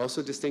 It's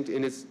also distinct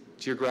in its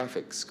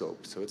geographic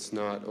scope, so it's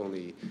not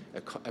only,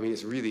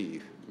 it's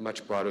really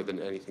much broader than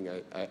anything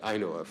I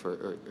know of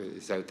or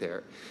is out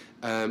there.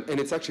 And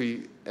it's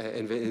actually,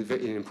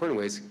 in important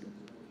ways,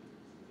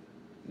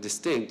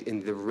 distinct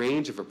in the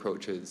range of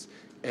approaches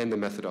and the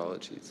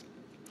methodologies.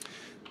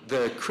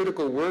 The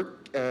critical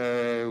work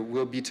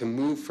will be to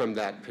move from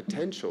that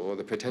potential, or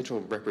the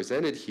potential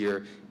represented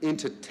here,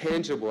 into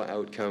tangible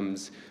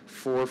outcomes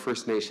for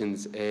First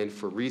Nations and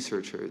for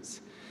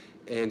researchers.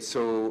 And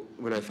so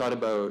when I thought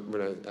about,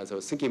 as I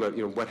was thinking about,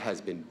 what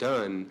has been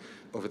done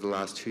over the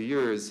last 2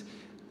 years,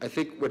 I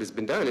think what has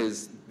been done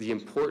is the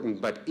important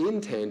but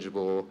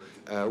intangible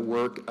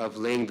work of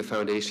laying the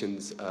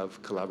foundations of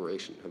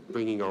collaboration, of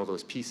bringing all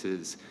those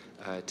pieces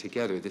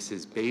together. This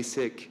is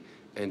basic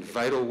and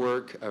vital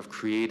work of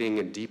creating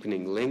and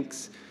deepening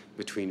links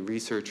between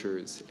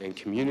researchers and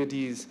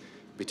communities,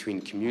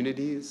 between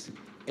communities,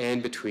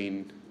 and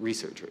between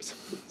researchers.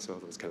 So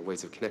those kind of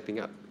ways of connecting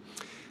up.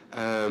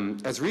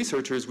 As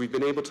researchers, we've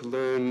been able to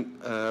learn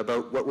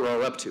about what we're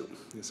all up to.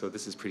 So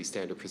this is pretty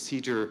standard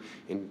procedure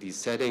in these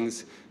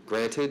settings,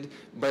 granted,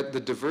 but the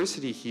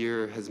diversity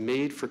here has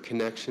made for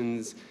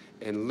connections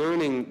and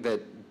learning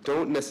that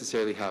don't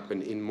necessarily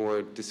happen in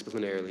more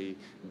disciplinarily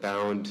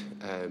bound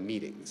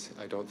meetings.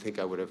 I don't think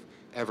I would have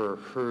ever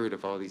heard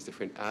of all these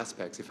different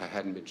aspects if I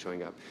hadn't been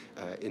showing up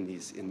in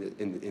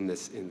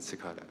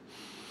CICADA.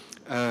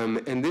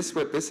 And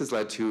what this has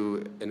led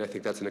to, and I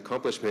think that's an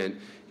accomplishment,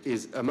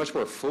 is a much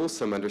more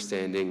fulsome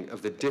understanding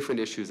of the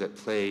different issues at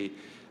play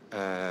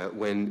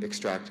when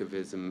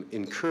extractivism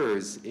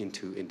incurs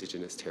into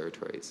indigenous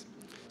territories.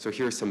 So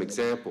here are some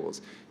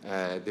examples.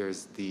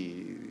 There's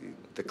the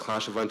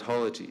clash of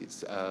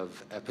ontologies,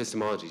 of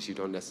epistemologies. You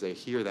don't necessarily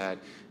hear that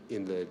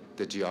in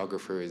the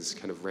geographer's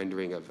kind of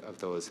rendering of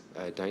those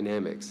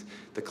dynamics.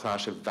 The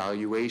clash of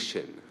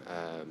valuation,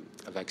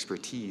 of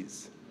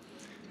expertise.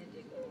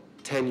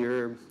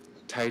 Tenure,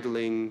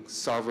 titling,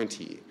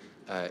 sovereignty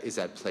is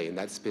at play, and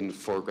that's been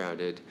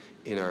foregrounded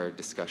in our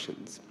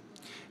discussions.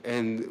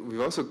 And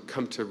we've also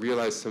come to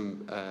realize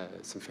some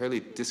fairly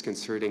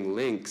disconcerting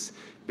links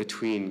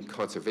between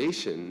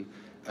conservation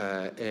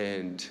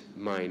and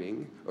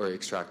mining or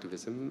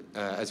extractivism,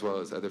 as well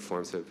as other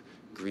forms of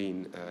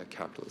green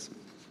capitalism.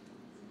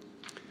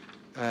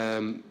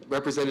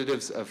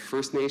 Representatives of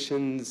First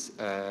Nations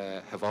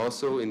have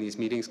also, in these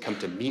meetings, come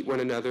to meet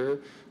one another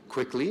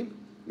quickly,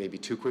 maybe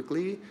too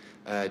quickly,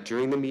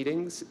 during the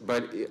meetings,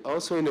 but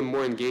also in a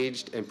more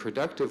engaged and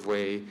productive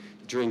way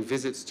during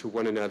visits to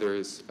one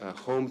another's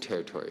home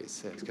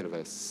territories. It's kind of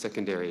a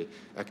secondary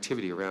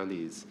activity around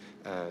these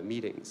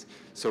meetings.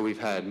 So we've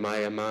had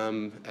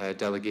Mayamam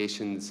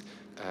delegations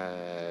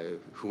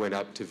who went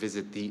up to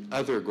visit the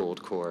other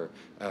Gold Core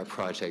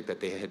project that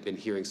they had been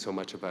hearing so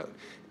much about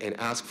and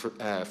ask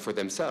for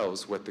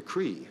themselves what the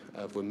Cree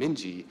of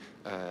Wamindji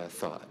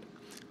thought.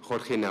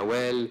 Jorge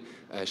Nawel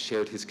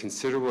shared his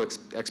considerable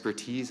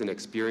expertise and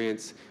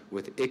experience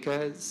with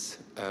ICAs,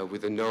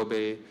 with the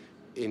Nobe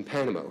in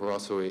Panama, who are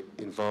also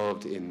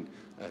involved in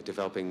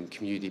developing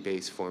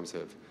community-based forms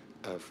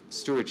of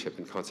stewardship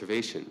and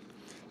conservation.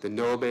 The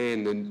Nobe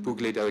and the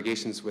Bugle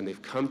delegations, when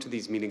they've come to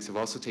these meetings, have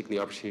also taken the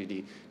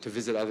opportunity to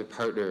visit other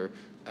partner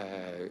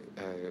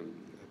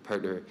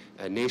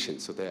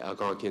nations, so the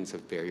Algonquins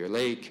of Barrier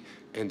Lake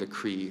and the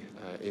Cree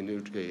in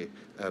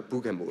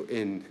Bugamu.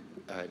 In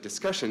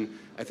discussion,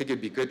 I think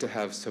it'd be good to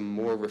have some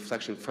more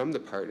reflection from the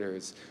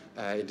partners,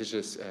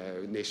 Indigenous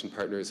nation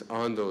partners,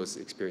 on those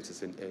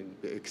experiences, and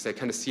because I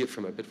kind of see it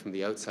from a bit from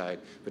the outside,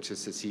 but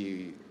just to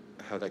see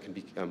how that can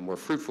become more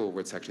fruitful,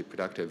 where it's actually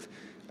productive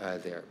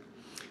there.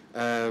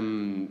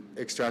 Looking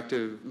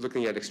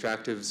at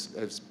extractives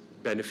has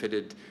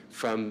benefited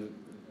from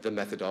the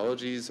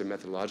methodologies or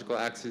methodological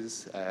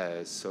axes,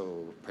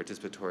 so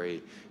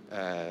participatory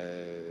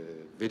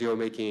video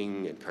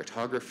making and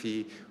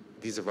cartography.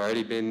 These have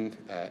already been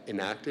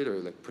enacted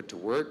or put to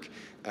work.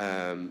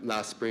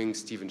 Last spring,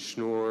 Stephen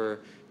Schnoor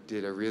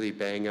did a really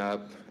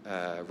bang-up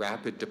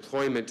rapid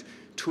deployment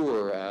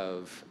tour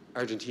of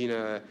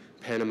Argentina,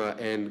 Panama,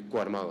 and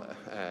Guatemala.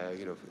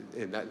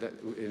 And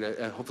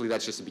hopefully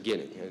that's just the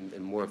beginning,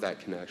 and more of that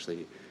can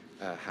actually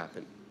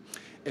happen.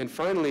 And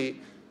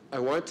finally, I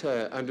want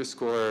to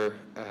underscore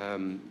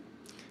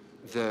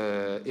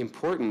the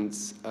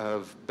importance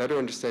of better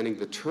understanding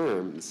the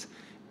terms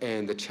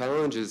and the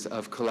challenges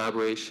of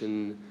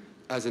collaboration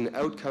as an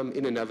outcome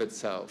in and of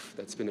itself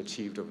that's been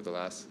achieved over the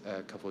last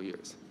couple of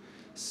years.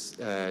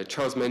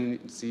 Charles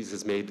Menzies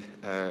has made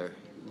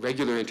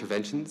regular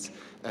interventions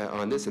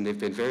on this, and they've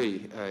been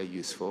very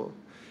useful.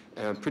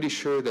 I'm pretty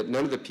sure that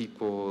none of the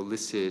people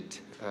listed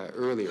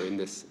earlier in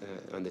this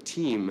on the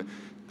team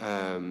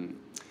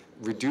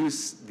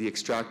reduce the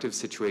extractive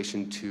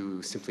situation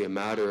to simply a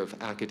matter of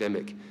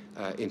academic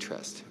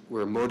interest.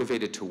 We're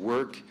motivated to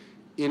work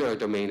in our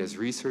domain as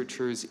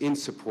researchers in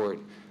support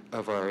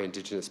of our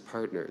Indigenous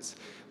partners.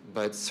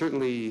 But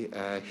certainly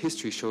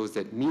history shows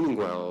that meaning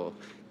well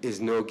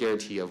is no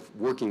guarantee of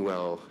working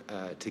well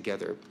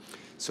together.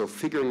 So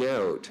figuring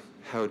out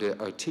how to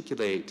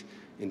articulate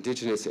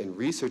Indigenous and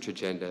research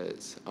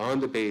agendas on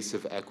the base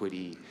of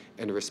equity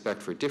and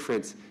respect for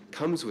difference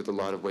comes with a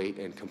lot of weight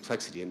and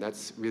complexity, and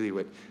that's really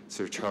what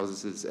Sir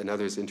Charles's and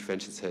others'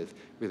 interventions have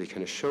really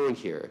kind of shown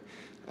here.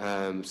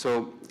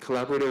 So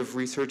collaborative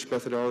research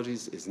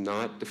methodologies is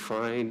not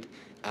defined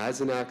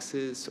as an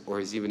axis or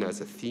as even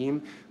as a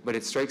theme, but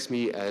it strikes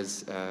me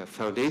as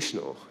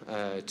foundational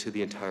to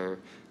the entire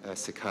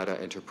CICADA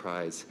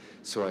enterprise.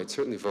 So I'd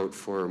certainly vote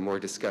for more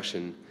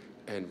discussion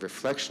and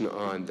reflection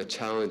on the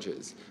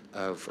challenges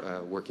of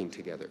working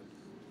together.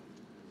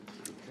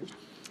 Okay.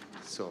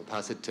 So I'll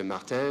pass it to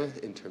Martin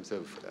in terms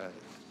of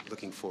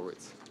looking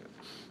forwards.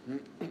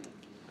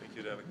 Thank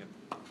you, Daviken.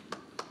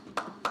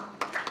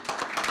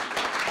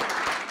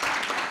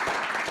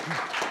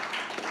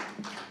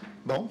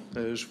 Bon,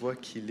 je vois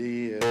qu'il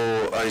est...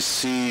 So I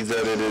see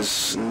that it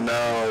is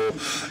now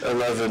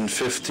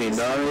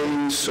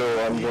 11:59, so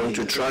I'm going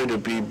to try to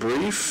be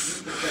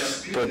brief,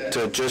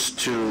 but just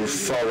to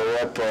follow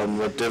up on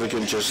what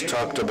Daviken just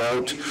talked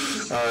about,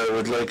 I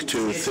would like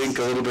to think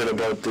a little bit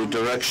about the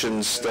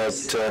directions that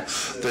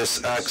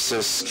this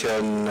axis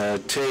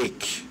can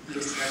take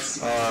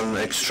on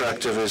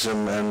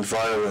extractivism and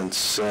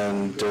violence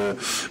and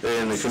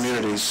in the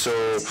communities. So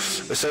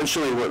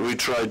essentially what we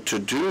tried to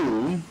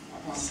do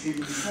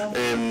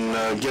in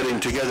getting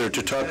together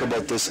to talk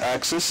about this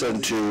axis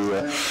and to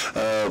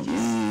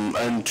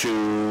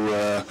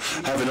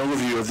have an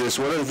overview of this.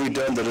 What have we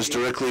done that is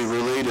directly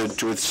related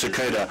to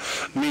CICADA?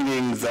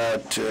 Meaning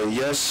that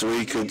yes,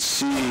 we could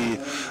see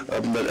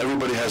that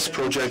everybody has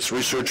projects,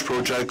 research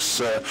projects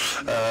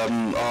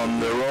on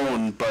their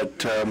own, but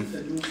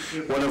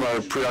one of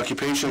our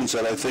preoccupations,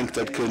 and I think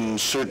that can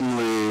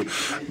certainly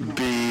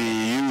be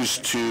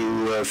used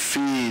to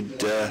feed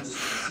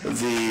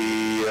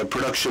the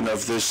production of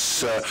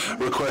this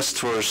request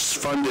for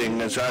funding,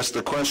 is to ask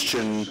the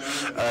question,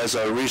 as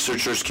our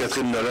researchers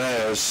Catherine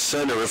Noret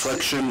said, a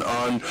reflection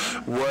on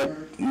what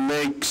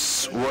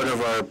makes one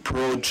of our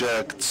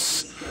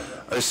projects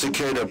a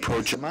CICADA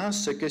project.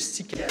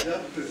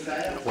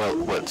 Well,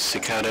 what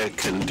CICADA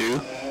can do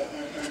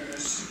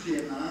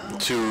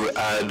to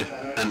add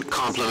and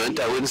complement,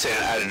 I wouldn't say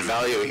an added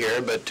value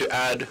here, but to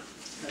add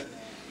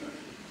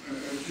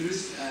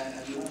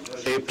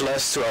a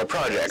plus to our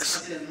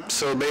projects.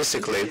 So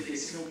basically,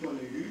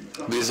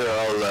 these are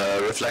all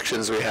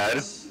reflections we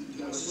had.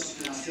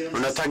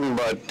 We're not talking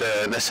about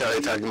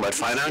necessarily talking about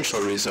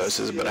financial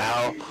resources, but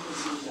how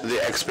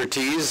the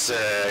expertise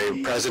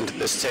present at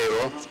this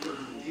table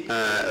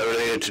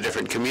related to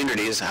different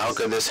communities, how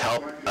could this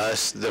help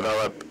us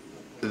develop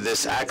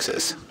this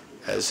axis?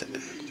 As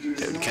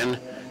Daviken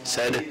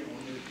said,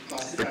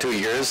 for 2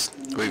 years,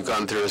 we've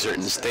gone through a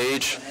certain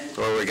stage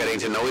where we're getting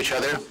to know each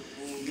other.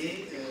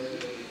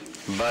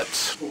 But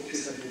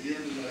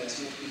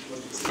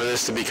for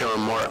this to become a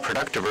more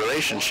productive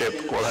relationship,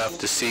 we'll have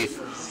to see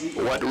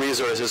what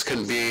resources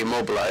can be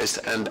mobilized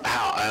and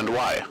how and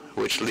why,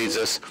 which leads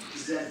us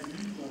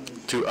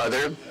to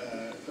other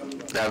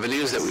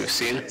avenues that we've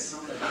seen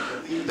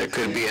that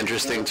could be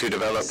interesting to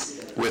develop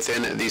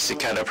within the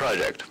CICADA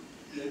project.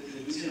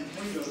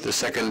 The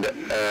second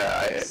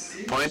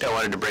point I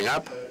wanted to bring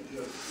up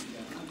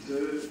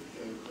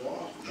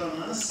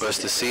was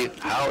to see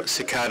how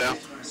CICADA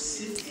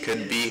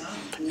could be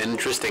an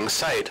interesting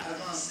site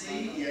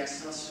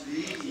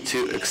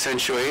to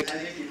accentuate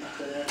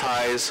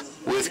ties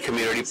with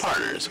community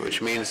partners,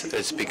 which means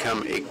it's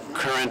become a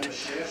current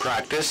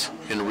practice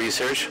in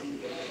research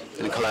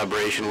in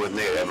collaboration with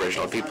Native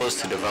Aboriginal peoples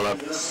to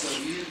develop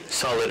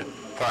solid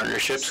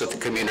partnerships with the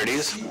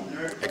communities,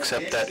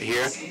 except that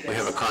here we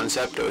have a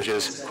concept which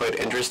is quite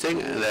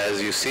interesting, and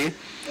as you see,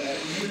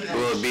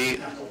 will be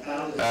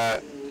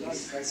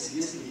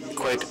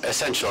quite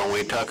essential when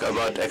we talk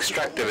about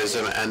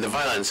extractivism and the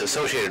violence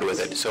associated with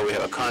it. So we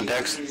have a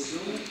context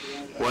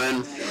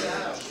when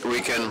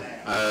we can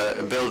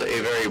build a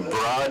very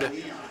broad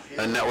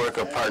network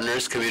of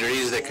partners,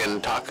 communities that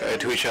can talk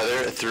to each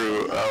other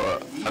through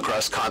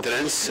across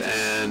continents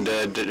and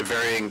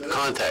varying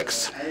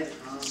contexts,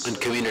 and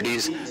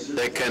communities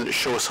that can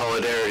show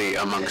solidarity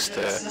amongst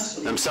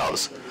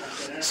themselves.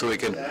 So we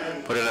can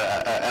put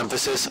an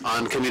emphasis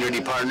on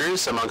community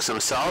partners amongst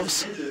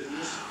themselves.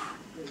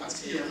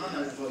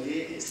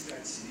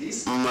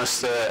 We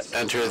must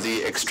enter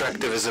the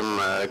extractivism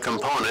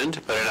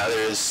component, but in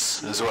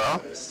others as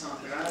well.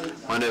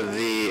 One of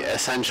the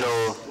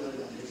essential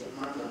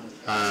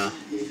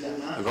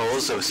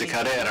goals of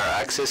CICADA and our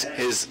axis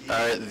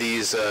are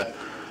these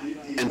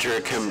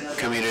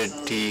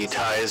inter-community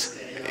ties,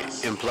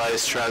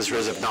 implies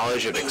transfers of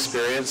knowledge, of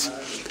experience,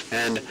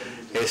 and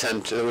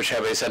which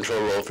have a central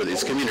role for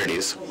these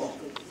communities.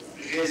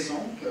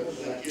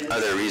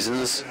 Other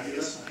reasons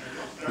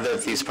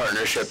that these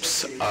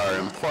partnerships are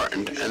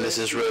important, and this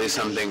is really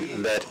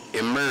something that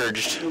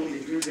emerged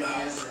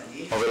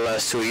over the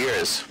last 2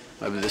 years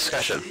of the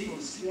discussion.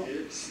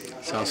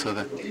 It's also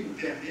that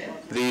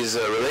these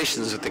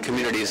relations with the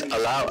communities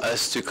allow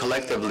us to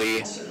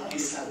collectively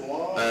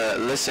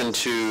listen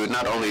to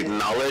not only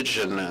knowledge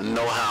and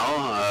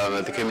know-how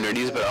of the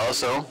communities, but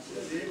also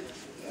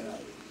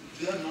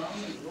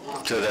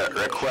to the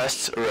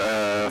requests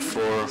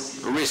for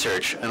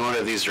research. And one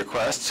of these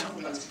requests,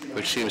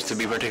 which seems to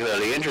be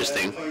particularly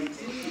interesting,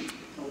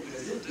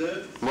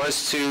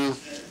 was to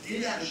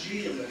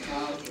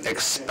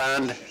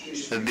expand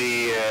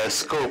the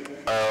scope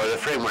or the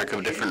framework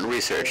of different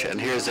research. And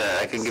here's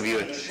I can give you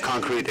a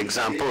concrete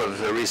example of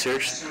the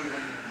research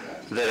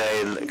that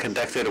I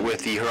conducted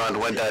with the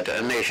Huron-Wendat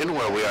Nation,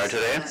 where we are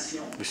today,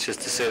 which is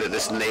to say that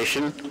this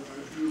nation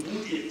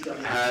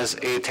has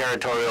a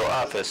territorial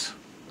office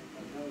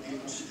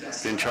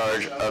in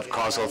charge of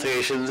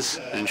consultations,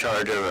 in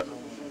charge of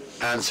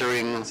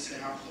answering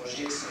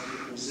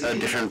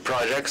different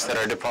projects that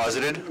are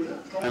deposited.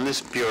 And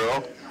this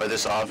bureau, or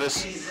this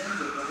office,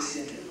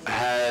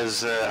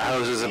 has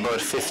houses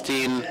about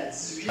 15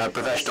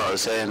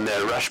 professionals. In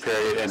the rush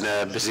period and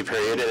the busy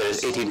period,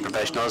 there's 18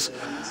 professionals,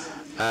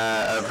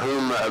 of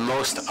whom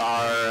most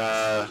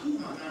are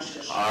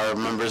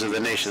members of the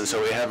nation.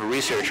 So we have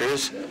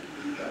researchers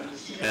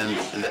in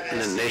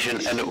the nation,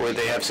 and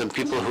they have some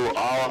people who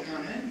all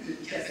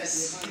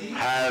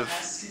have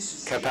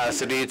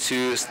capacity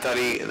to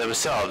study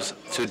themselves,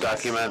 to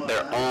document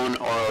their own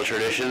oral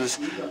traditions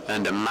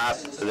and to map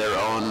their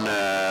own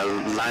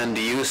land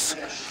use.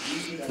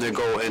 They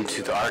go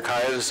into the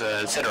archives,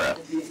 etc.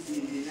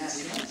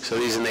 So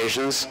these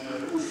nations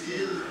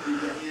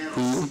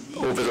who,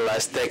 over the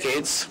last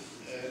decades,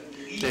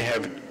 they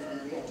have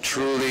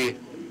truly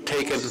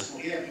taken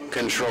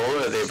control,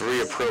 they've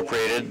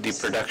reappropriated the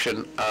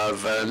production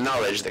of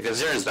knowledge that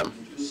concerns them.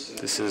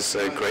 This is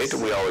great,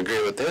 we all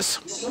agree with this,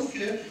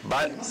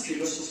 but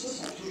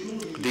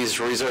these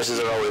resources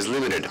are always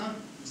limited.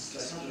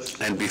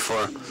 And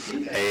before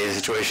a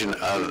situation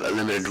of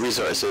limited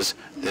resources,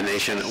 the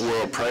nation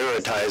will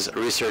prioritize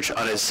research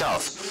on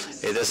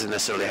itself. It doesn't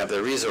necessarily have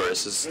the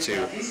resources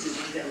to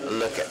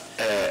look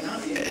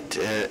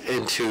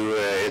into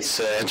its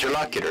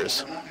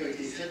interlocutors.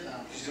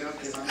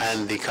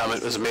 And the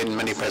comment was made in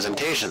many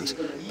presentations,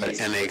 but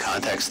in a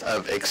context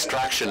of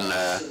extraction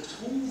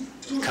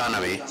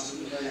economy,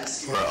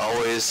 we're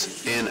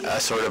always in a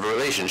sort of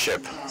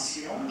relationship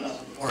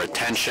or a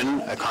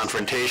tension, a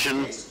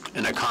confrontation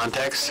in a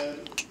context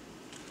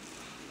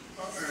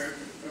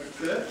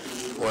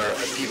where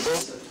a people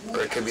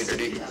or a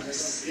community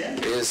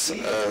is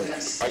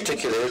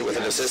articulated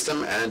within a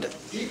system, and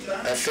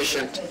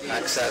efficient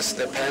access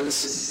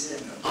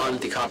depends on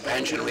the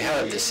comprehension we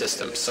have of this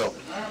system. So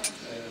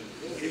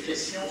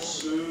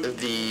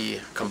the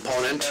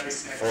component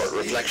for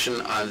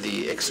reflection on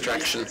the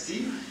extraction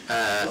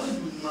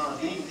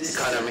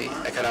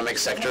economic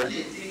sector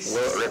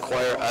will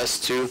require us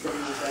to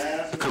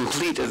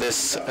complete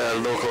this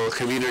local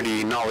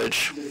community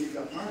knowledge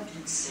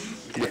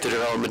with the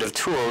development of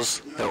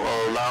tools that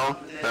will allow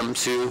them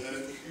to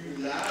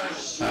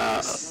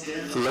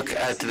look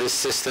at this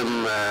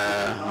system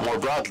more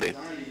broadly.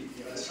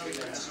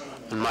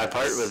 On my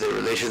part, with the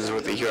relations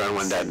with the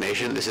Huron-Wendat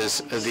Nation, this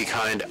is the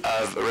kind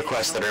of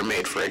requests that are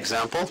made. For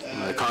example,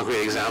 a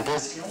concrete example,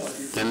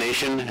 the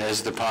nation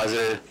has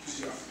deposited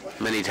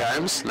many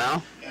times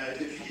now,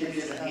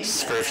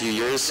 for a few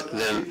years,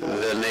 then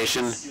the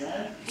nation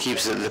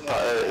keeps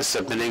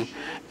submitting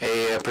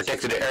a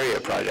protected area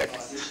project.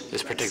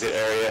 This protected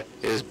area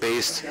is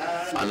based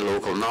on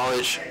local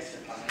knowledge,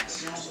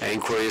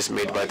 inquiries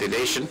made by the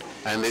nation,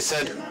 and they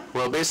said,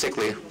 well,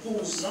 basically,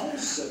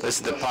 let's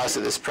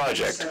deposit this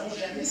project.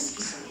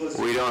 But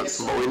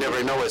we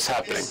never know what's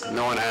happening.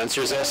 No one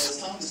answers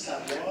us.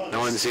 No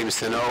one seems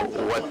to know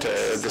what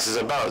this is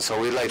about. So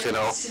we'd like to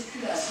know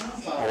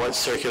what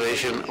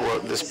circulation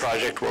this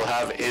project will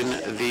have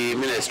in the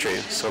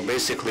ministry. So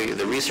basically,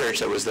 the research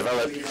that was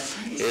developed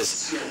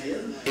is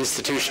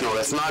institutional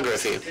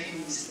ethnography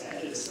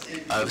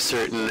of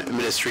certain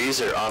ministries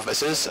or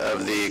offices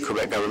of the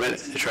Quebec government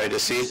to try to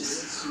see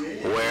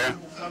where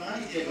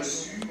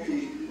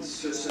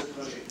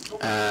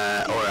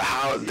or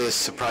how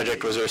this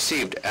project was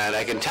received. And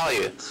I can tell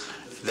you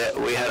that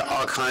we had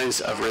all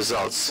kinds of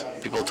results.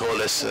 People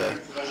told us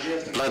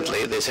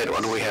bluntly, they said,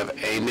 when we have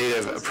a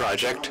native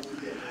project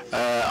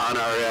on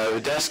our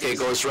desk, it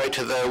goes right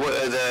to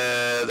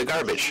the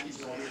garbage.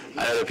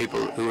 And other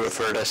people who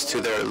referred us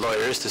to their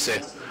lawyers to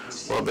say,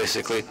 well,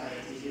 basically,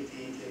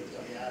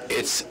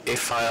 it's a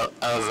file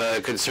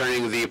of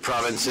concerning the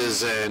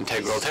province's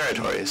integral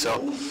territory.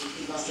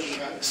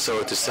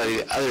 So to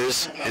study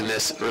others in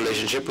this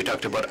relationship, we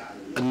talked about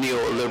a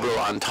neoliberal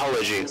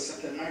ontology.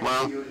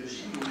 Well,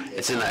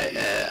 it's a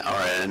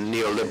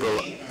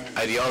neoliberal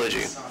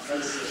ideology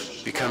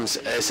becomes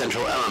a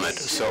central element.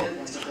 So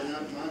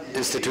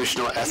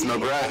institutional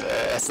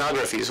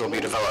ethnographies will be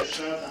developed,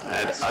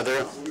 and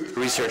other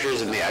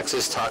researchers in the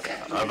Axis talk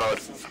about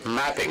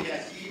mapping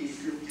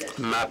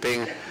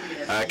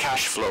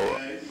cash flow,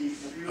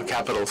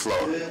 capital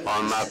flow,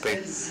 on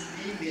mapping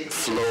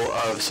flow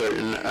of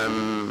certain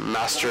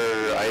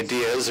master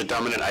ideas or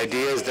dominant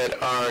ideas that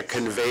are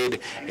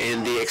conveyed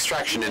in the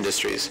extraction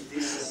industries,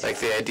 like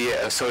the idea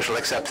of social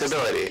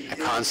acceptability, a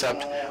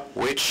concept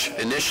which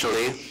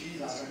initially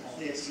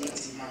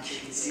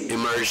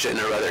emerged in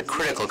a rather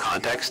critical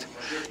context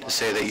to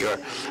say that your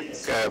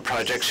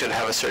project should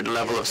have a certain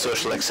level of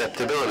social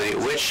acceptability,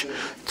 which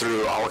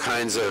through all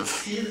kinds of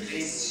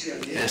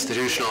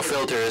institutional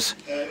filters,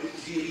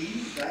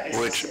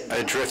 which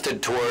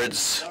drifted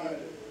towards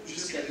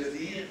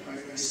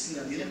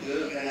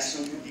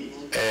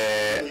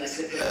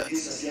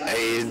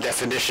a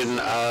definition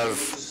of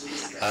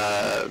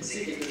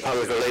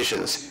public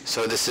relations.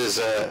 So this is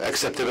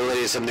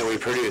acceptability is something we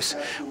produce.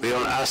 We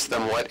don't ask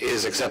them what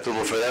is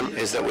acceptable for them,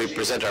 is that we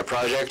present our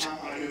project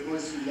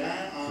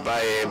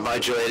by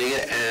modulating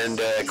it and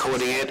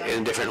coding it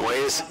in different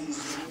ways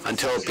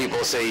until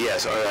people say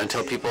yes, or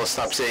until people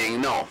stop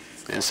saying no.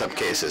 in some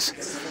cases.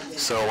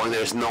 So when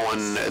there's no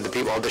one,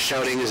 the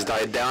shouting has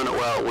died down,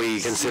 well, we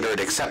consider it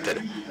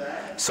accepted.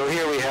 So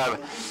here we have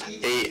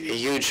a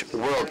huge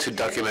world to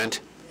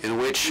document in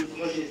which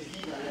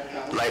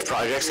life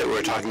projects that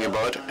we're talking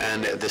about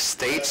and the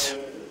state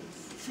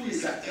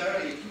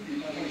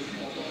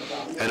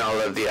and all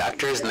of the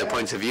actors and the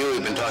points of view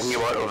we've been talking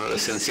about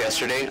since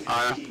yesterday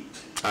are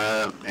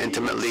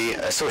intimately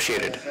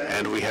associated,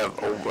 and we have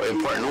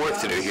important work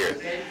to do here.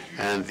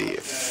 And the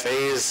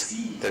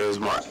phase that was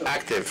more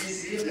active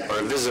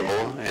or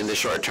visible in the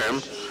short term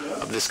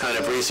of this kind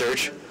of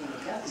research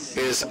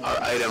is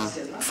our item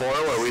 4,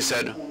 where we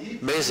said,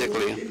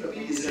 basically,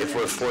 if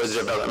we're for the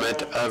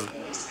development of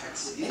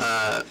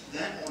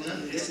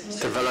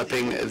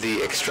developing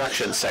the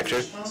extraction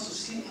sector,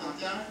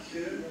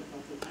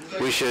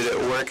 we should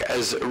work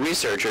as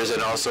researchers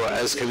and also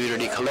as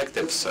community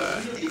collectives,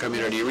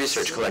 community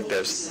research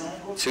collectives,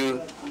 to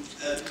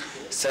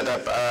set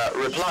up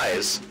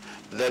replies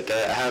that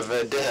have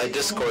a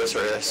discourse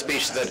or a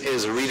speech that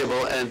is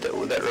readable and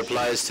that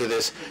replies to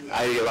this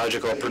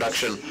ideological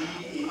production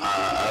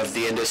of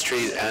the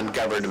industry and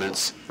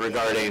governments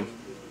regarding,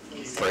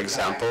 for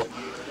example,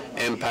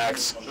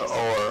 impacts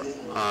or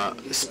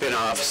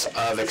spin-offs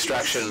of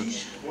extraction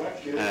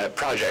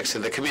projects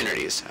in the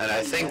communities. And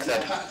I think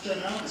that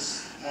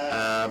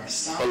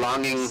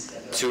belonging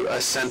to a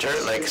center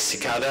like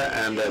CICADA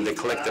and the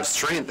collective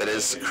strength that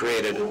is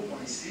created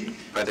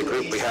by the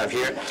group we have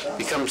here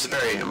becomes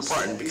very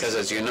important, because,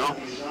 as you know,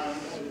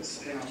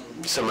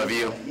 some of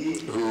you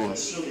who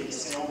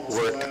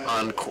worked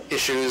on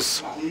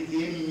issues,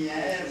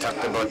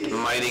 talked about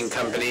mining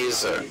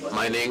companies or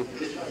mining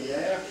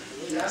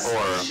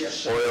or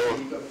oil,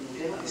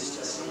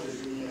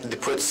 it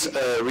puts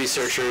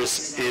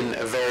researchers in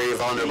very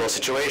vulnerable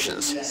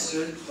situations.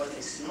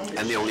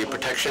 And the only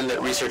protection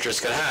that researchers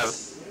can have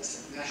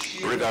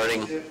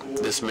regarding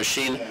this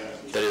machine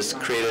that is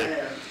created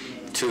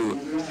to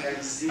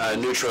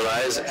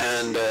neutralize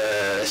and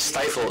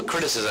stifle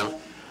criticism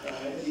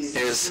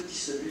is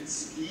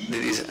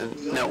these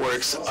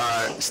networks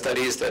are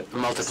studies that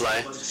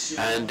multiply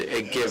and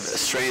give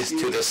strength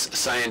to this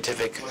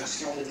scientific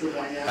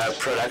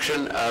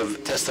production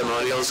of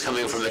testimonials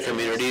coming from the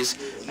communities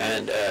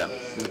and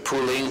the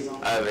pooling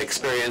of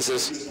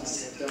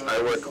experiences.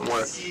 I work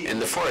more in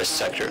the forest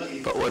sector,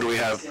 but when we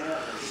have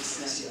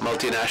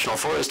multinational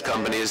forest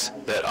companies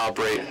that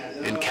operate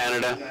in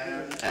Canada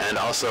and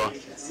also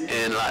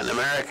in Latin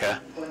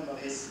America,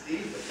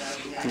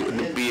 it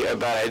wouldn't be a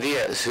bad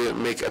idea to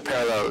make a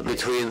parallel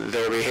between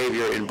their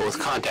behavior in both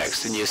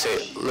contexts. And you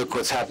say, look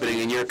what's happening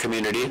in your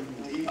community.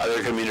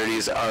 Other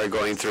communities are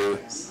going through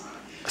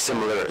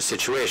similar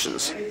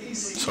situations.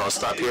 So I'll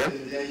stop here.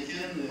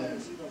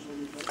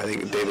 I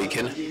think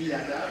Daviken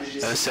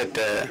set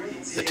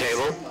the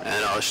table,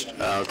 and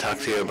I'll talk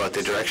to you about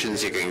the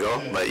directions you can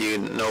go. But you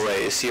know,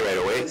 I see right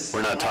away,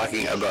 we're not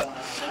talking about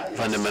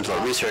fundamental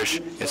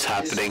research. It's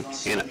happening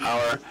in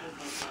our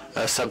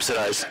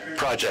subsidized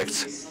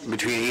projects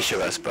between each of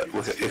us, but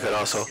it could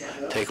also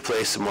take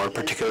place more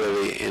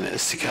particularly in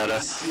CICADA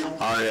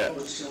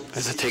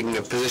as the taking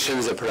of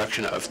positions, the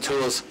production of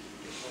tools,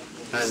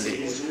 and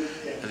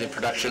the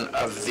production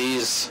of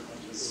these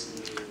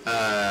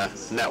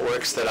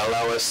networks that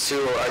allow us to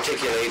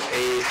articulate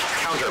a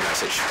counter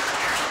message.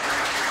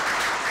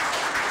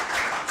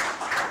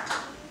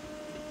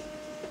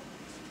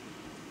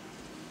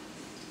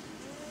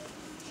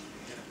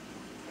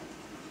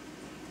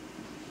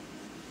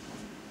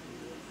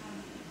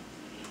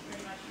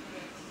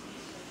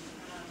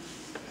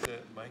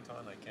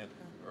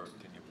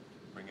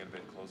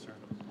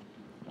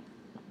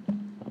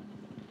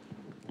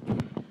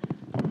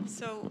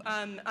 So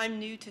I'm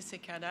new to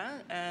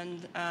CICADA,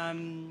 and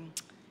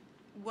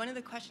one of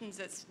the questions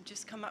that's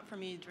just come up for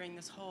me during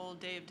this whole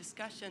day of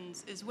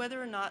discussions is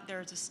whether or not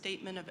there's a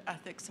statement of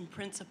ethics and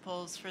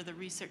principles for the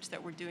research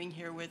that we're doing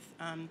here with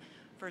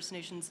First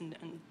Nations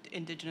and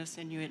Indigenous,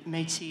 Inuit,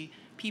 Métis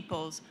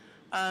peoples.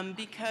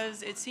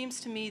 Because it seems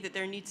to me that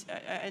there needs,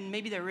 and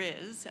maybe there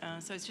is,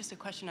 so it's just a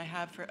question I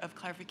have of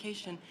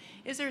clarification.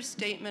 Is there a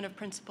statement of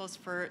principles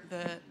for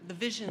the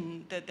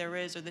vision that there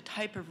is, or the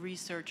type of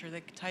research, or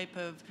the type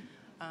of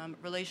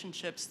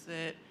relationships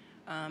that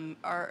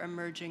are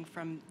emerging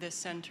from this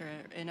center?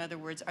 In other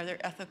words, are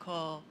there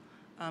ethical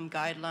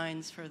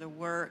guidelines for the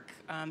work?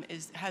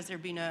 Has there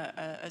been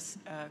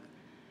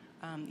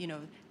you know,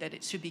 that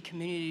it should be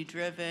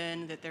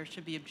community-driven, that there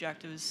should be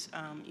objectives,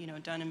 you know,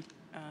 done in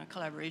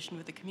collaboration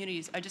with the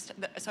communities?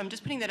 So I'm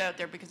just putting that out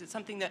there because it's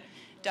something that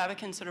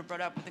Daviken sort of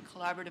brought up with the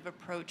collaborative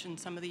approach in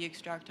some of the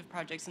extractive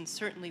projects, and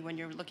certainly when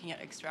you're looking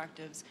at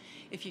extractives,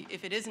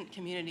 if it isn't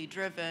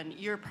community-driven,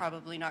 you're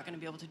probably not going to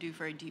be able to do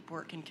very deep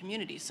work in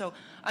communities. So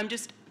I'm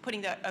just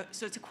putting that,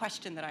 so it's a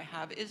question that I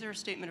have. Is there a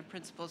statement of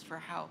principles for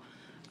how,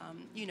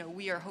 you know,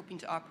 we are hoping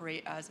to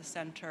operate as a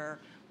center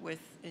with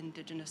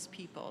Indigenous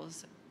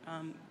peoples,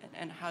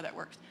 and how that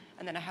works?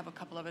 And then I have a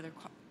couple of other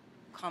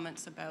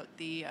comments about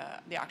the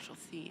actual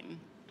theme.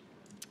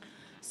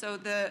 So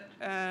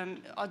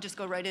I'll just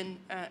go right in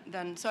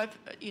then. So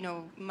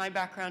my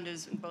background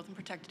is both in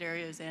protected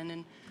areas and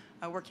in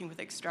working with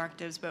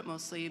extractives, but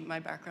mostly my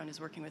background is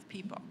working with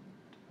people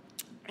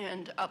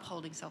and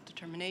upholding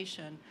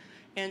self-determination.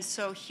 And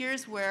so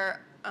here's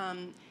where,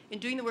 in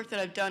doing the work that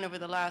I've done over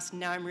the last,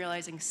 now I'm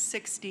realizing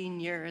 16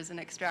 years in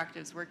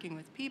extractives working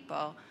with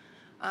people,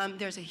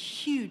 there's a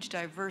huge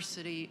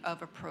diversity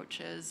of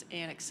approaches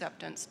and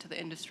acceptance to the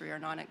industry or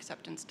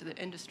non-acceptance to the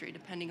industry,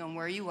 depending on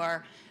where you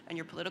are and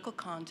your political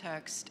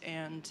context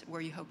and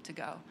where you hope to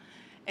go.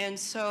 And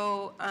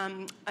so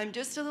I'm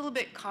just a little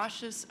bit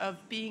cautious of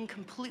being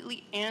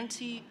completely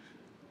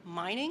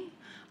anti-mining,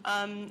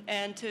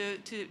 and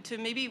to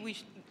maybe we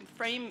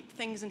frame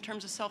things in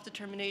terms of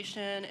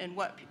self-determination and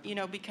what,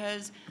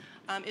 because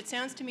it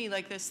sounds to me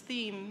like this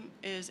theme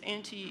is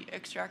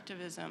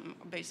anti-extractivism,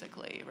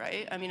 basically,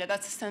 right? I mean,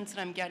 that's the sense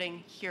that I'm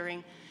getting,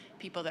 hearing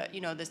people that,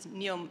 this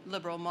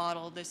neoliberal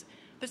model,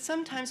 but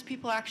sometimes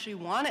people actually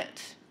want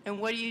it. And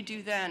what do you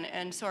do then?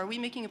 And so are we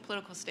making a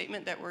political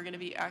statement that we're going to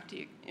be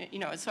acting,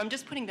 so I'm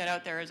just putting that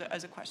out there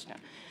as a question.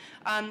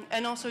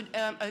 And also,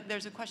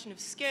 there's a question of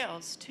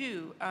scales,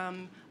 too,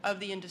 of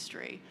the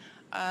industry.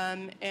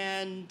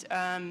 And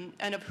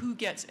of who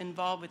gets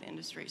involved with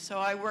industry. So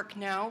I work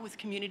now with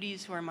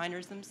communities who are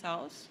miners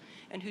themselves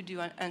and who do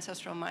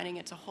ancestral mining.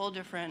 It's a whole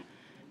different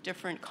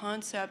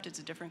concept. It's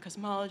a different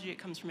cosmology. It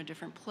comes from a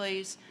different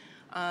place.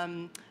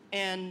 So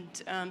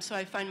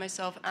I find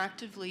myself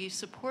actively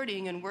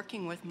supporting and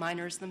working with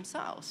miners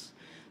themselves.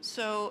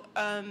 So,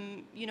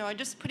 I'm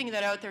just putting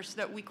that out there so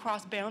that we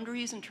cross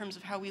boundaries in terms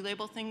of how we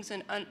label things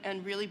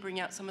and really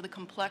bring out some of the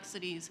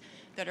complexities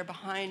that are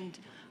behind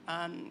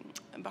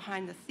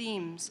the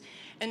themes.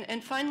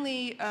 And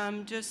finally,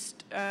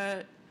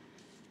 the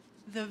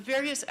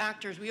various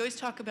actors. We always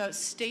talk about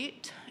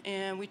state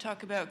and we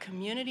talk about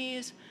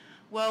communities.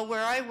 Well,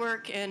 where I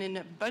work and in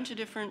a bunch of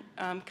different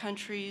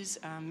countries,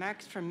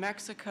 from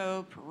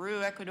Mexico,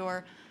 Peru,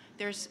 Ecuador,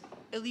 there's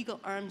illegal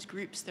arms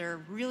groups that are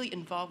really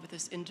involved with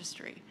this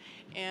industry,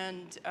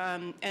 and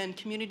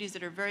communities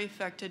that are very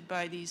affected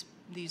by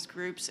these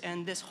groups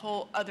and this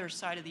whole other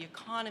side of the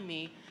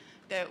economy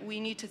that we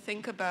need to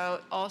think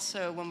about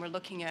also when we're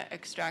looking at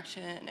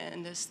extraction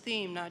and this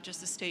theme, not just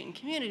the state and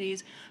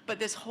communities, but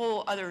this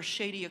whole other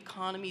shady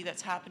economy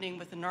that's happening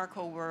with the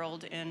narco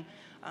world and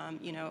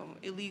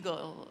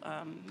illegal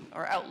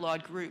or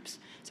outlawed groups.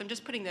 So I'm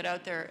just putting that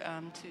out there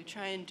to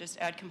try and just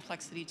add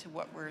complexity to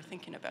what we're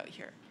thinking about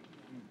here.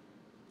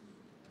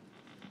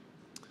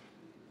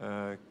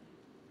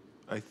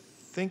 I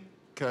think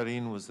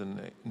Karine was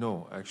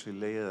no, actually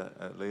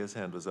Leia's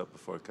hand was up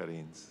before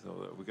Karine's.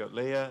 So we got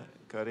Leia,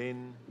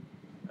 Karine,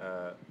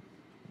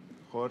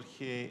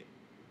 Jorge,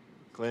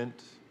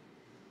 Clint,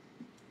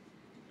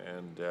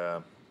 and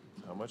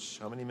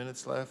how many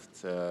minutes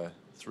left?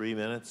 3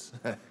 minutes.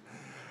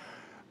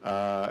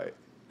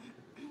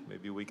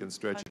 Maybe we can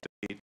stretch it to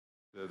 8.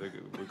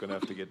 We're going to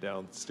have to get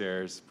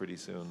downstairs pretty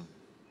soon.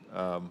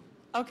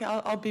 Okay,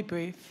 I'll be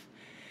brief.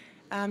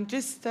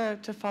 Just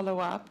to follow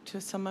up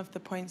to some of the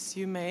points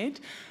you made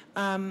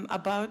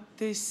about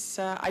this,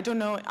 I don't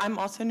know, I'm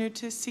also new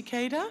to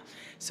CICADA,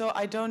 so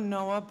I don't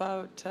know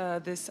about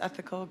this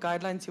ethical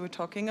guidelines you were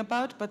talking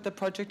about, but the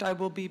project I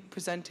will be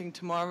presenting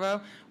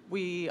tomorrow,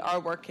 we are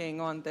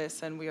working on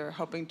this and we are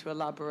hoping to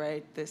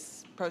elaborate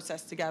this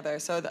process together.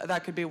 So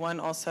that could be one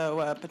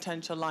also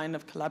potential line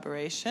of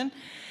collaboration.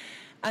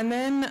 And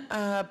then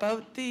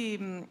about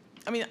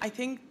I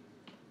think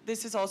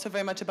this is also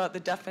very much about the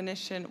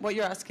definition. What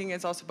you're asking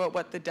is also about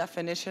what the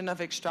definition of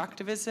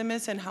extractivism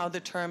is and how the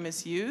term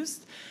is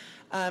used.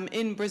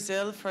 In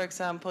Brazil, for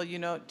example,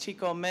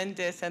 Chico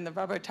Mendes and the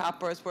rubber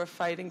tappers were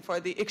fighting for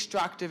the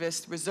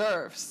extractivist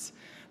reserves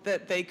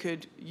that they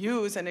could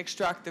use and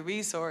extract the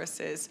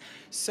resources.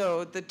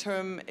 So the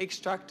term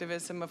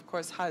extractivism, of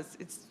course,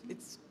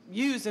 it's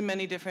used in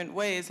many different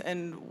ways.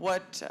 And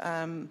what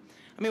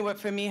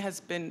for me has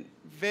been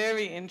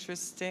very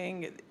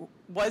interesting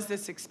was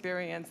this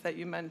experience that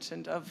you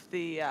mentioned of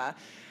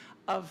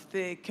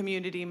the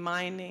community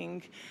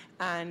mining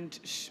and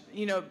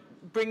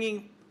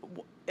bringing.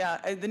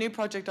 The new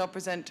project I'll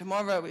present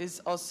tomorrow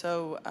is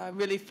also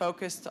really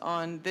focused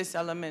on this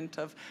element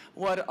of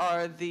what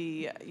are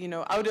the,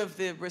 out of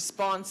the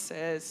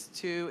responses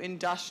to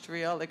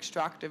industrial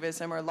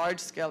extractivism or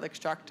large-scale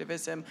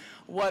extractivism,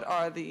 what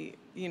are the,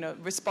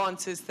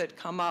 responses that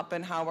come up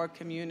and how are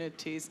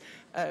communities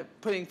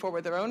putting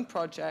forward their own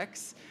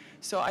projects.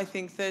 So I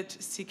think that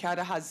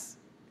CICADA has,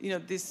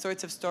 these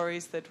sorts of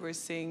stories that we're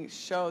seeing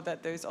show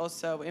that there's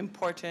also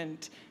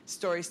important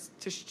stories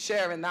to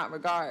share in that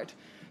regard.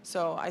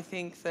 So I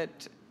think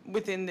that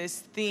within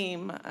this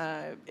theme,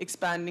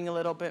 expanding a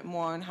little bit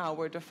more on how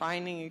we're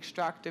defining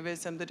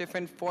extractivism, the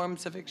different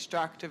forms of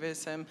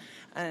extractivism,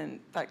 and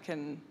that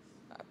can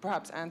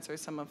perhaps answer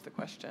some of the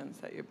questions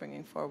that you're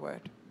bringing forward.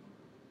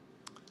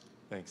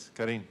 Thanks.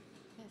 Karine.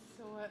 Yes,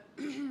 so,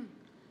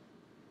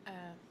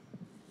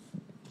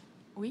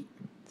 oui,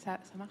 ça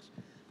marche?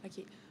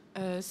 Okay.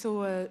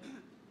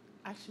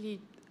 Actually,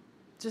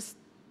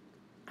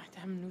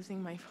 I'm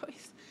losing my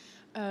voice.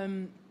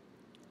 CICADA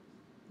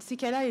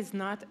is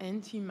not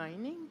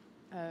anti-mining,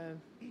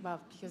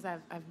 well, because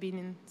I've been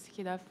in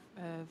CICADA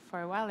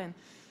for a while,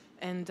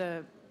 and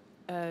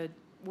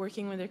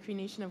working with the Cree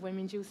Nation of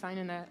Wemindji,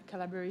 signed a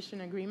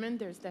collaboration agreement.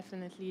 They're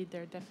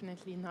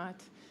definitely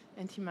not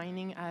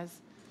anti-mining,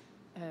 as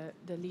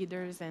the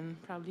leaders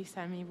and probably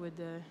Sammy would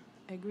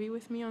agree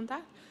with me on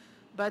that.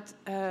 But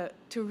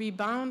to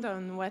rebound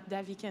on what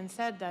Daviken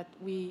said, that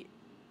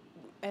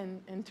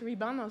and to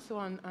rebound also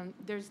on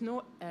there's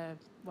no,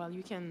 well,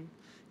 you can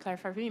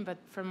clarify for me, but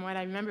from what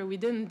I remember, we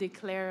didn't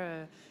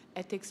declare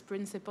ethics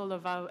principle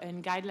of how,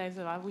 and guidelines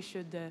of how we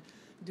should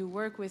do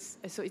work with,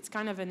 so it's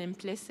kind of an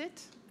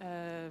implicit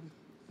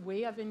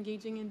way of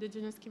engaging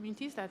Indigenous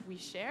communities that we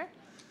share.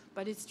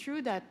 But it's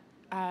true that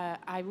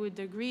I would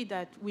agree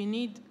that we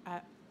need,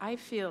 I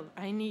feel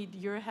I need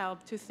your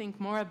help to think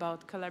more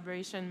about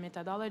collaboration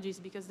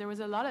methodologies, because there was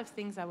a lot of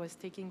things I was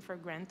taking for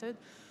granted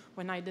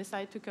when I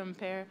decided to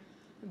compare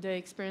the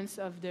experience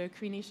of the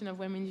Cree Nation of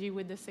Wemindji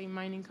with the same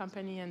mining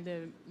company and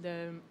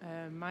the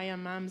Maya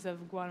Mams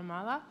of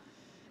Guatemala.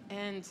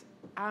 And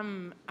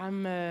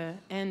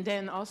and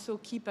then also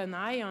keep an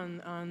eye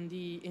on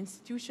the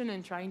institution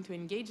and trying to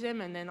engage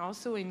them, and then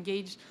also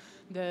engage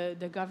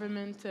the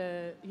government,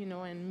 you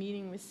know, and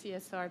meeting with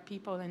CSR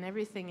people and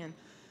everything. And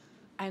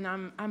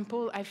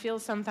I feel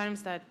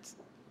sometimes that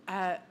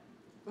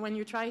when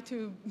you try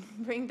to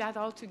bring that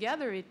all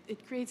together,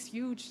 it creates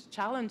huge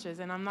challenges.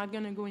 And I'm not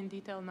going to go in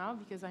detail now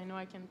because I know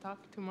I can talk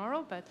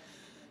tomorrow, but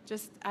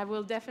just I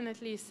will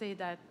definitely say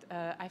that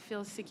I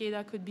feel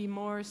CICADA could be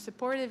more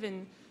supportive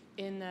in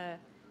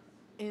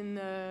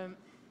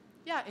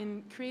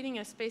creating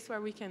a space where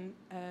we can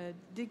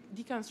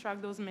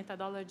deconstruct those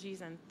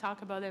methodologies and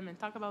talk about them and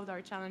talk about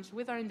our challenge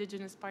with our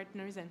Indigenous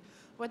partners, and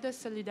what does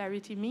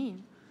solidarity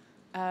mean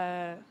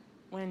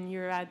when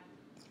you're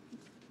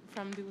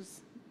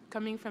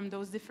coming from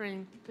those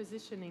different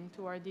positioning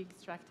toward the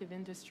extractive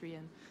industry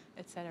and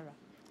etc.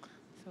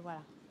 So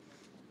voilà.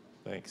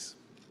 Thanks.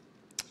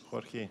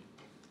 Jorge.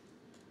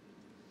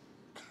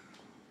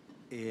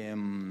 Yo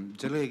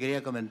lo que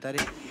quería comentar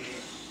es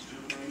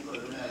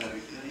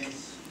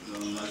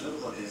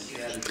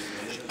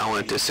I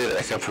want to say that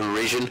I come from a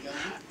region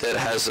that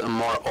has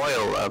more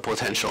oil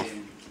potential.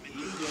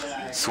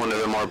 It's one of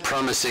the more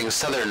promising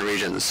southern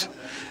regions.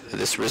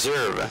 This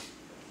reserve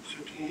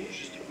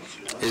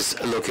is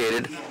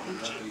located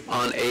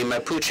on a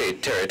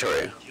Mapuche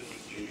territory.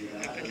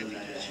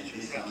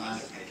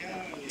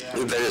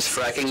 There is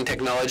fracking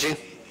technology.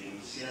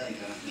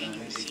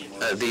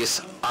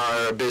 These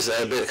are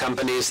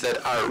companies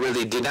that are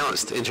really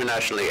denounced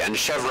internationally, and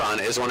Chevron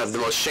is one of the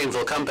most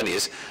shameful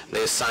companies.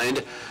 They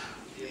signed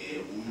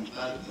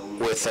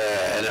with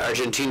an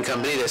Argentine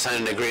company. They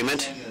signed an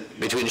agreement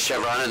between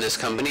Chevron and this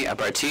company,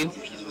 Apartheid.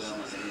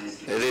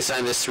 They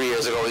signed this 3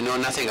 years ago. We know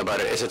nothing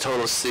about it. It's a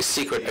total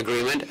secret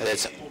agreement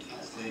that's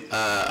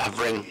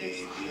hovering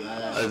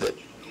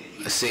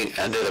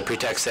under the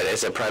pretext that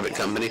it's a private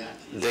company.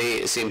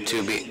 They seem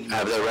to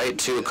have the right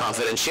to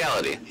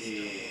confidentiality.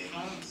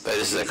 But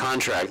this is a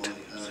contract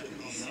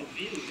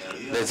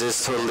that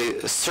is totally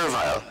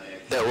servile,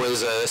 that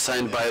was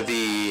signed by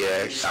the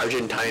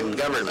Argentine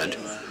government,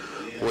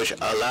 which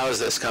allows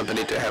this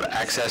company to have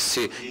access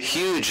to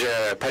huge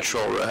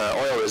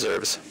oil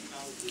reserves.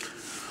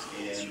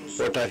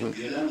 We're talking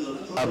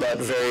about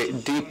very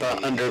deep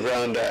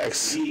underground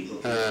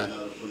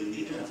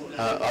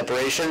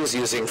operations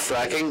using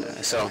fracking.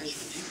 So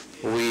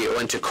we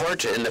went to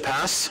court in the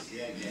past,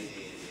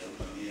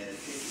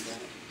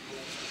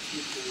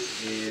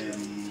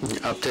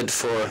 opted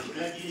for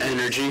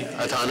energy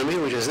autonomy,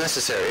 which is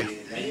necessary.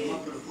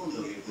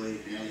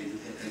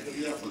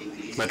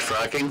 But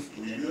fracking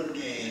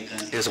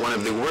is one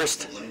of the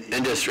worst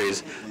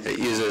industries. It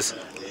uses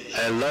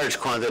a large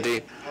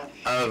quantity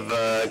of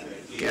a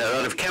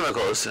lot of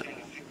chemicals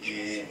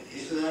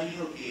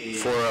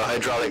for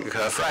hydraulic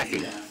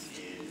fracking.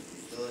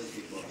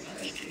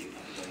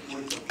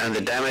 And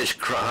the damage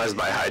caused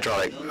by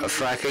hydraulic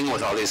fracking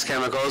with all these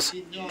chemicals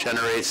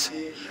generates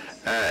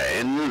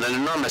an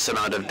enormous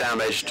amount of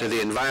damage to the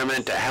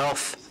environment, to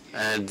health,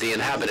 and the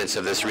inhabitants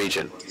of this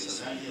region.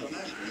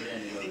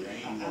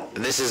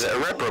 This is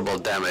irreparable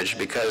damage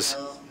because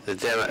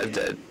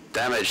the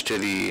damage to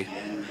the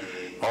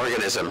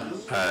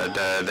organism,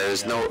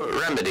 there's no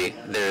remedy.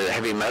 There are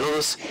heavy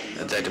metals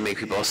that make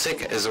people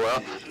sick as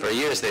well. For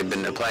years they've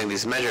been applying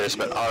these measures,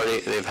 but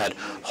already they've had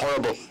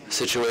horrible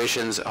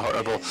situations,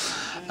 horrible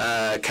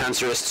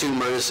cancerous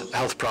tumors,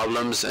 health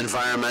problems,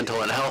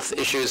 environmental and health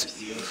issues.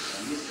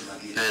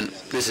 And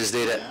this is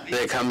data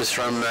that comes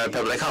from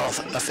public health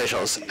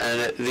officials,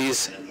 and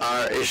these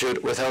are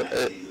issued without,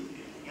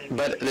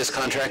 but this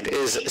contract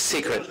is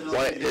secret.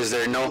 Why is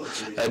there no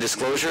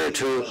disclosure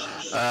to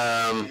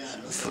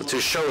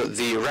show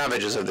the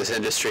ravages of this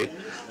industry?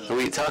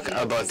 We talk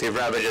about the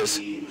ravages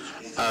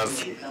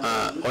of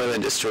oil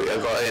industry,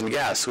 of oil and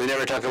gas. We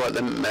never talk about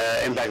the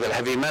impact of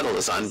heavy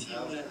metals on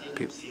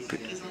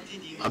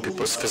on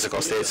people's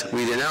physical states.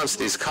 We denounced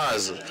these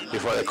causes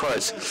before the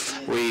courts.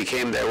 We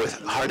came there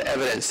with hard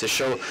evidence to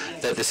show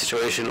that the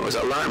situation was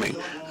alarming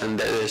and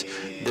that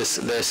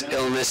this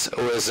illness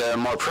was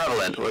more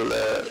prevalent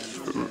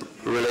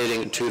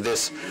relating to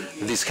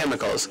these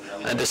chemicals.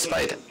 And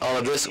despite all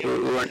of this, we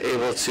weren't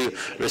able to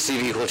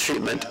receive equal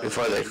treatment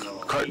before the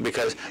court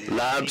because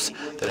labs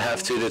that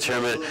have to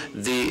determine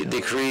the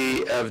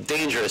degree of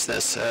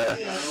dangerousness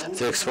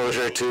to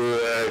exposure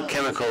to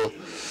chemical,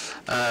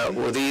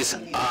 these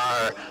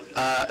are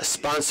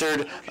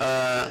sponsored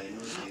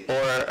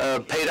or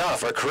paid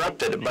off or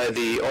corrupted by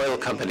the oil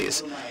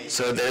companies.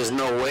 So there's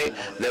no way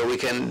that we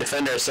can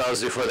defend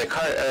ourselves before the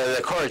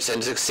courts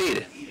and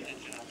succeed.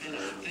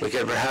 We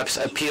could perhaps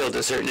appeal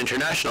to certain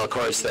international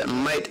courts that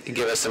might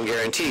give us some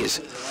guarantees.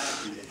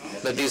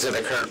 But these are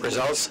the current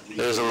results.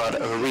 There's a lot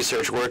of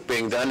research work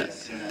being done.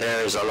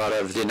 There's a lot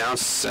of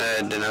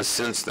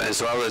denouncements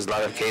as well as a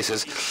lot of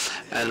cases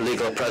and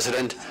legal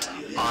precedent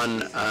on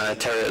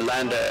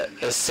land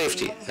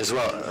safety as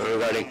well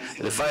regarding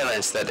the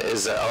violence that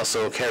is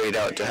also carried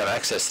out to have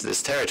access to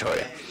this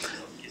territory.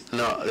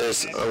 No,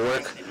 there's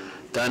work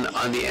done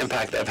on the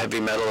impact of heavy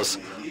metals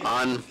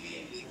on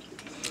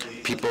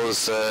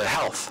people's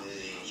health,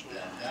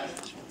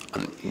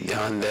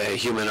 on the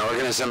human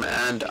organism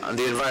and on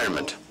the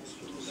environment.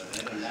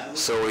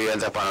 So we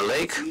end up on a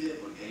lake,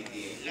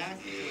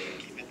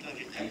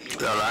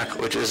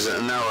 which is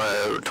now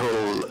a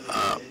total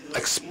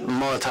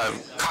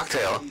Molotov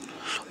cocktail.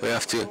 We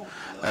have to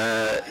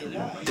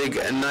dig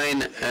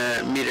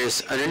 9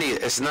 meters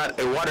underneath. It's not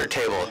a water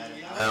table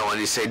when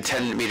you say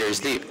 10 meters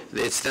deep.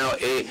 It's now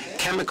a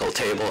chemical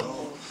table.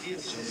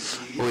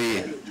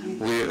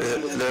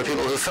 There are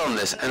people who film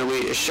this, and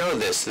we show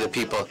this to the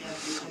people.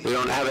 We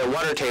don't have a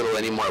water table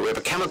anymore. We have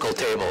a chemical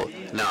table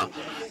now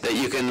that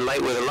you can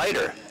light with a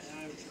lighter.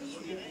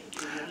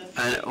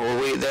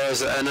 And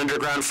there's an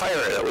underground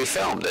fire that we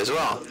filmed as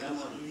well.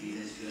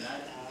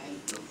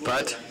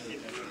 But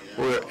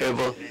we're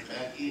able,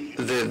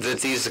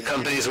 these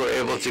companies were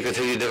able to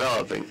continue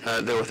developing.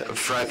 With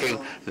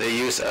fracking, the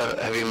use of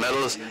heavy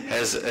metals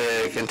has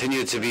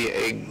continued to be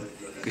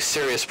a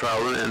serious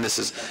problem, and this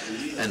is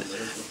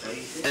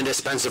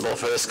indispensable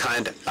for this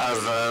kind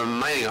of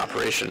mining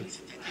operation.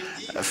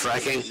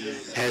 Fracking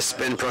has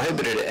been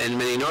prohibited in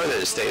many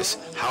northern states.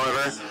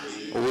 However,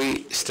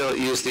 we still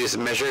use these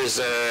measures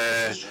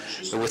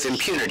with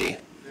impunity.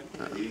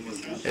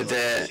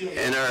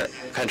 In our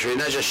country,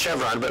 not just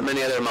Chevron, but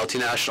many other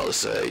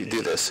multinationals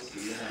do this,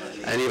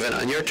 and even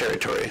on your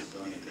territory.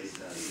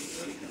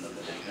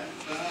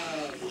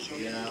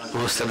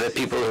 Most of the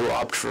people who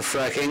opt for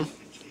fracking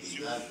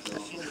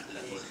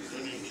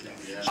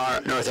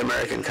are North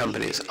American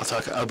companies. I'll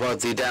talk about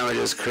the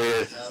damages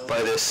created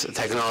by this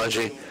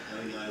technology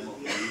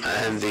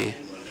and the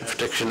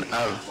protection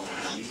of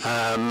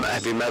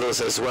heavy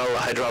metals as well,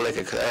 hydraulic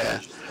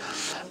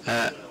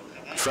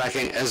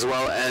fracking as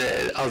well,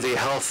 and all the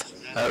health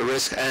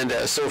risk. And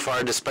so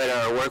far, despite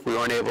our work, we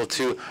weren't able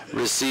to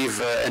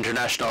receive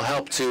international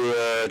help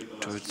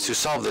to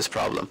solve this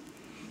problem.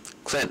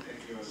 Clint.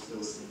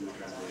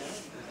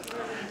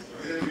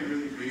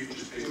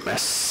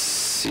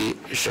 Merci.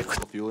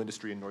 Fuel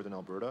industry in northern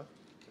Alberta,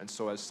 and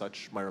so as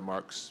such, my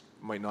remarks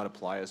might not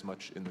apply as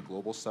much in the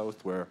global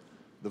south, where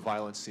the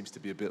violence seems to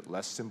be a bit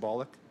less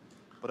symbolic.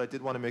 But I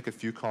did want to make a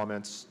few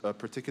comments,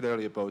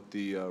 particularly about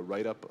the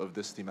write-up of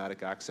this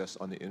thematic access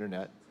on the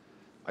internet.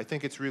 I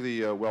think it's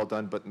really well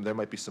done, but there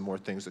might be some more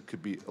things that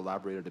could be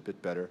elaborated a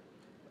bit better,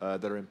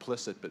 that are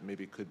implicit, but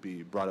maybe could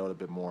be brought out a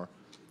bit more.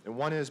 And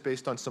one is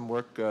based on some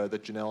work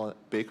that Janelle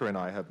Baker and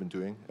I have been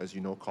doing, as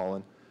you know,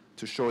 Colin,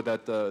 to show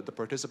that the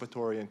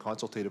participatory and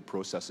consultative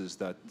processes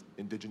that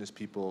Indigenous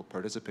people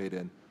participate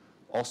in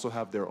also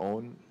have their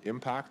own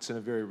impacts in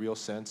a very real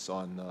sense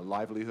on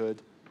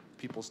livelihood,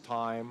 people's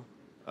time,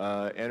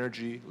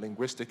 energy,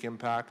 linguistic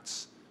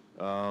impacts,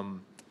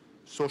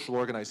 social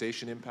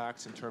organization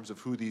impacts in terms of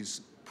who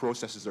these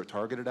processes are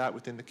targeted at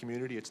within the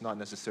community. It's not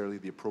necessarily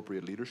the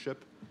appropriate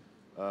leadership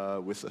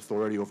with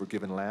authority over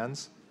given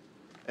lands.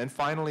 And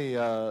finally,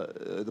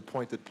 the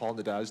point that Paul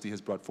Nadasdy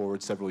has brought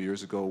forward several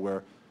years ago,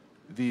 where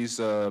these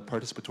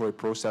participatory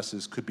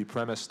processes could be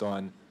premised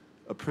on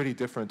a pretty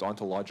different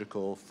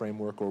ontological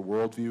framework or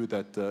worldview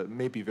that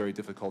may be very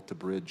difficult to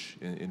bridge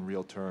in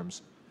real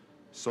terms.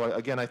 So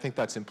again, I think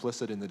that's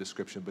implicit in the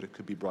description, but it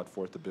could be brought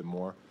forth a bit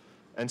more.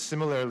 And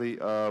similarly,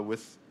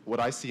 with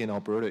what I see in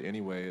Alberta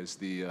anyway, is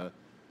the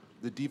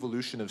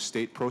devolution of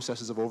state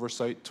processes of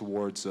oversight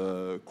towards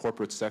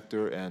corporate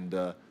sector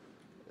and,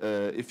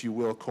 if you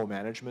will,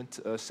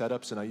 co-management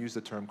setups. And I use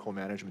the term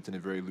co-management in a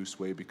very loose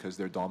way because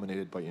they're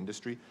dominated by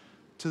industry,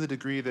 to the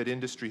degree that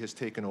industry has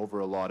taken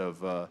over a lot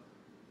of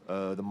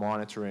the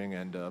monitoring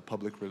and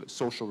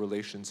social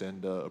relations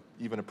and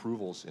even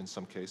approvals in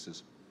some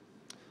cases.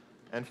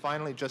 And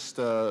finally, just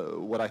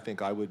what I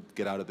think I would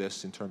get out of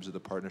this in terms of the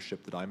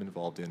partnership that I'm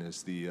involved in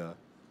is the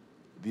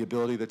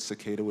ability that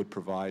CICADA would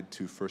provide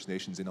to First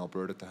Nations in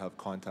Alberta to have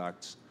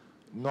contacts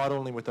not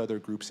only with other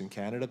groups in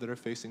Canada that are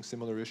facing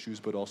similar issues,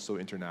 but also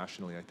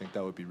internationally. I think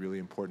that would be really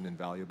important and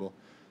valuable.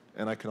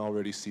 And I can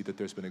already see that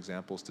there's been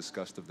examples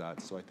discussed of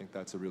that. So I think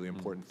that's a really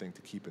important thing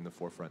to keep in the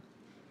forefront.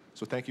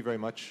 So thank you very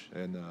much,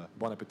 and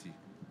bon appetit.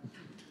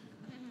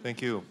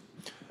 Thank you.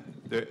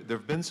 There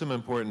have been some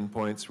important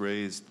points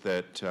raised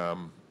that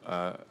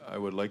I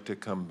would like to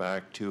come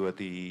back to at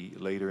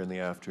later in the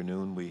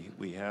afternoon.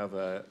 We have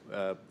a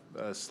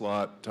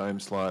time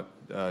slot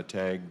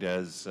tagged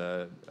as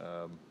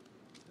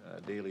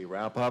daily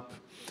wrap-up,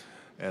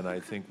 and I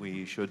think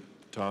we should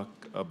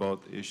talk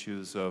about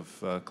issues of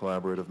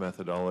collaborative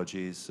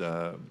methodologies,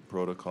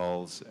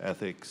 protocols,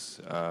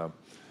 ethics,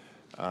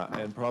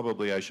 and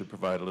probably I should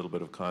provide a little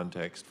bit of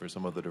context for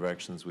some of the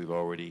directions we've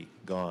already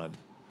gone.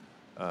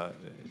 I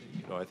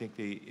think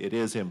it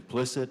is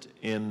implicit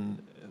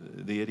in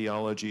the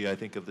ideology, I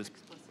think, of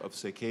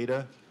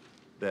CICADA,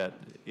 that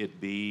it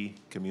be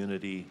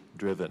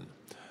community-driven.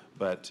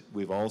 But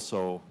we've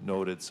also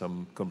noted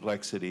some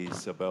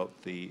complexities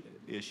about the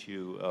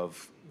issue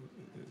of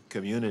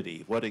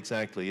community. What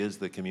exactly is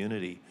the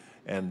community?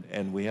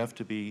 And we have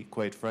to be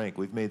quite frank.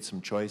 We've made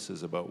some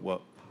choices about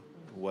what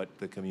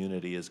the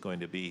community is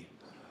going to be,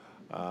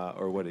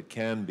 or what it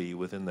can be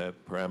within the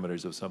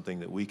parameters of something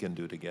that we can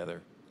do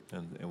together.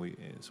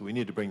 So we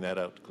need to bring that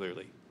out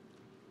clearly.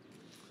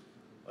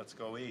 Let's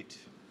go eat.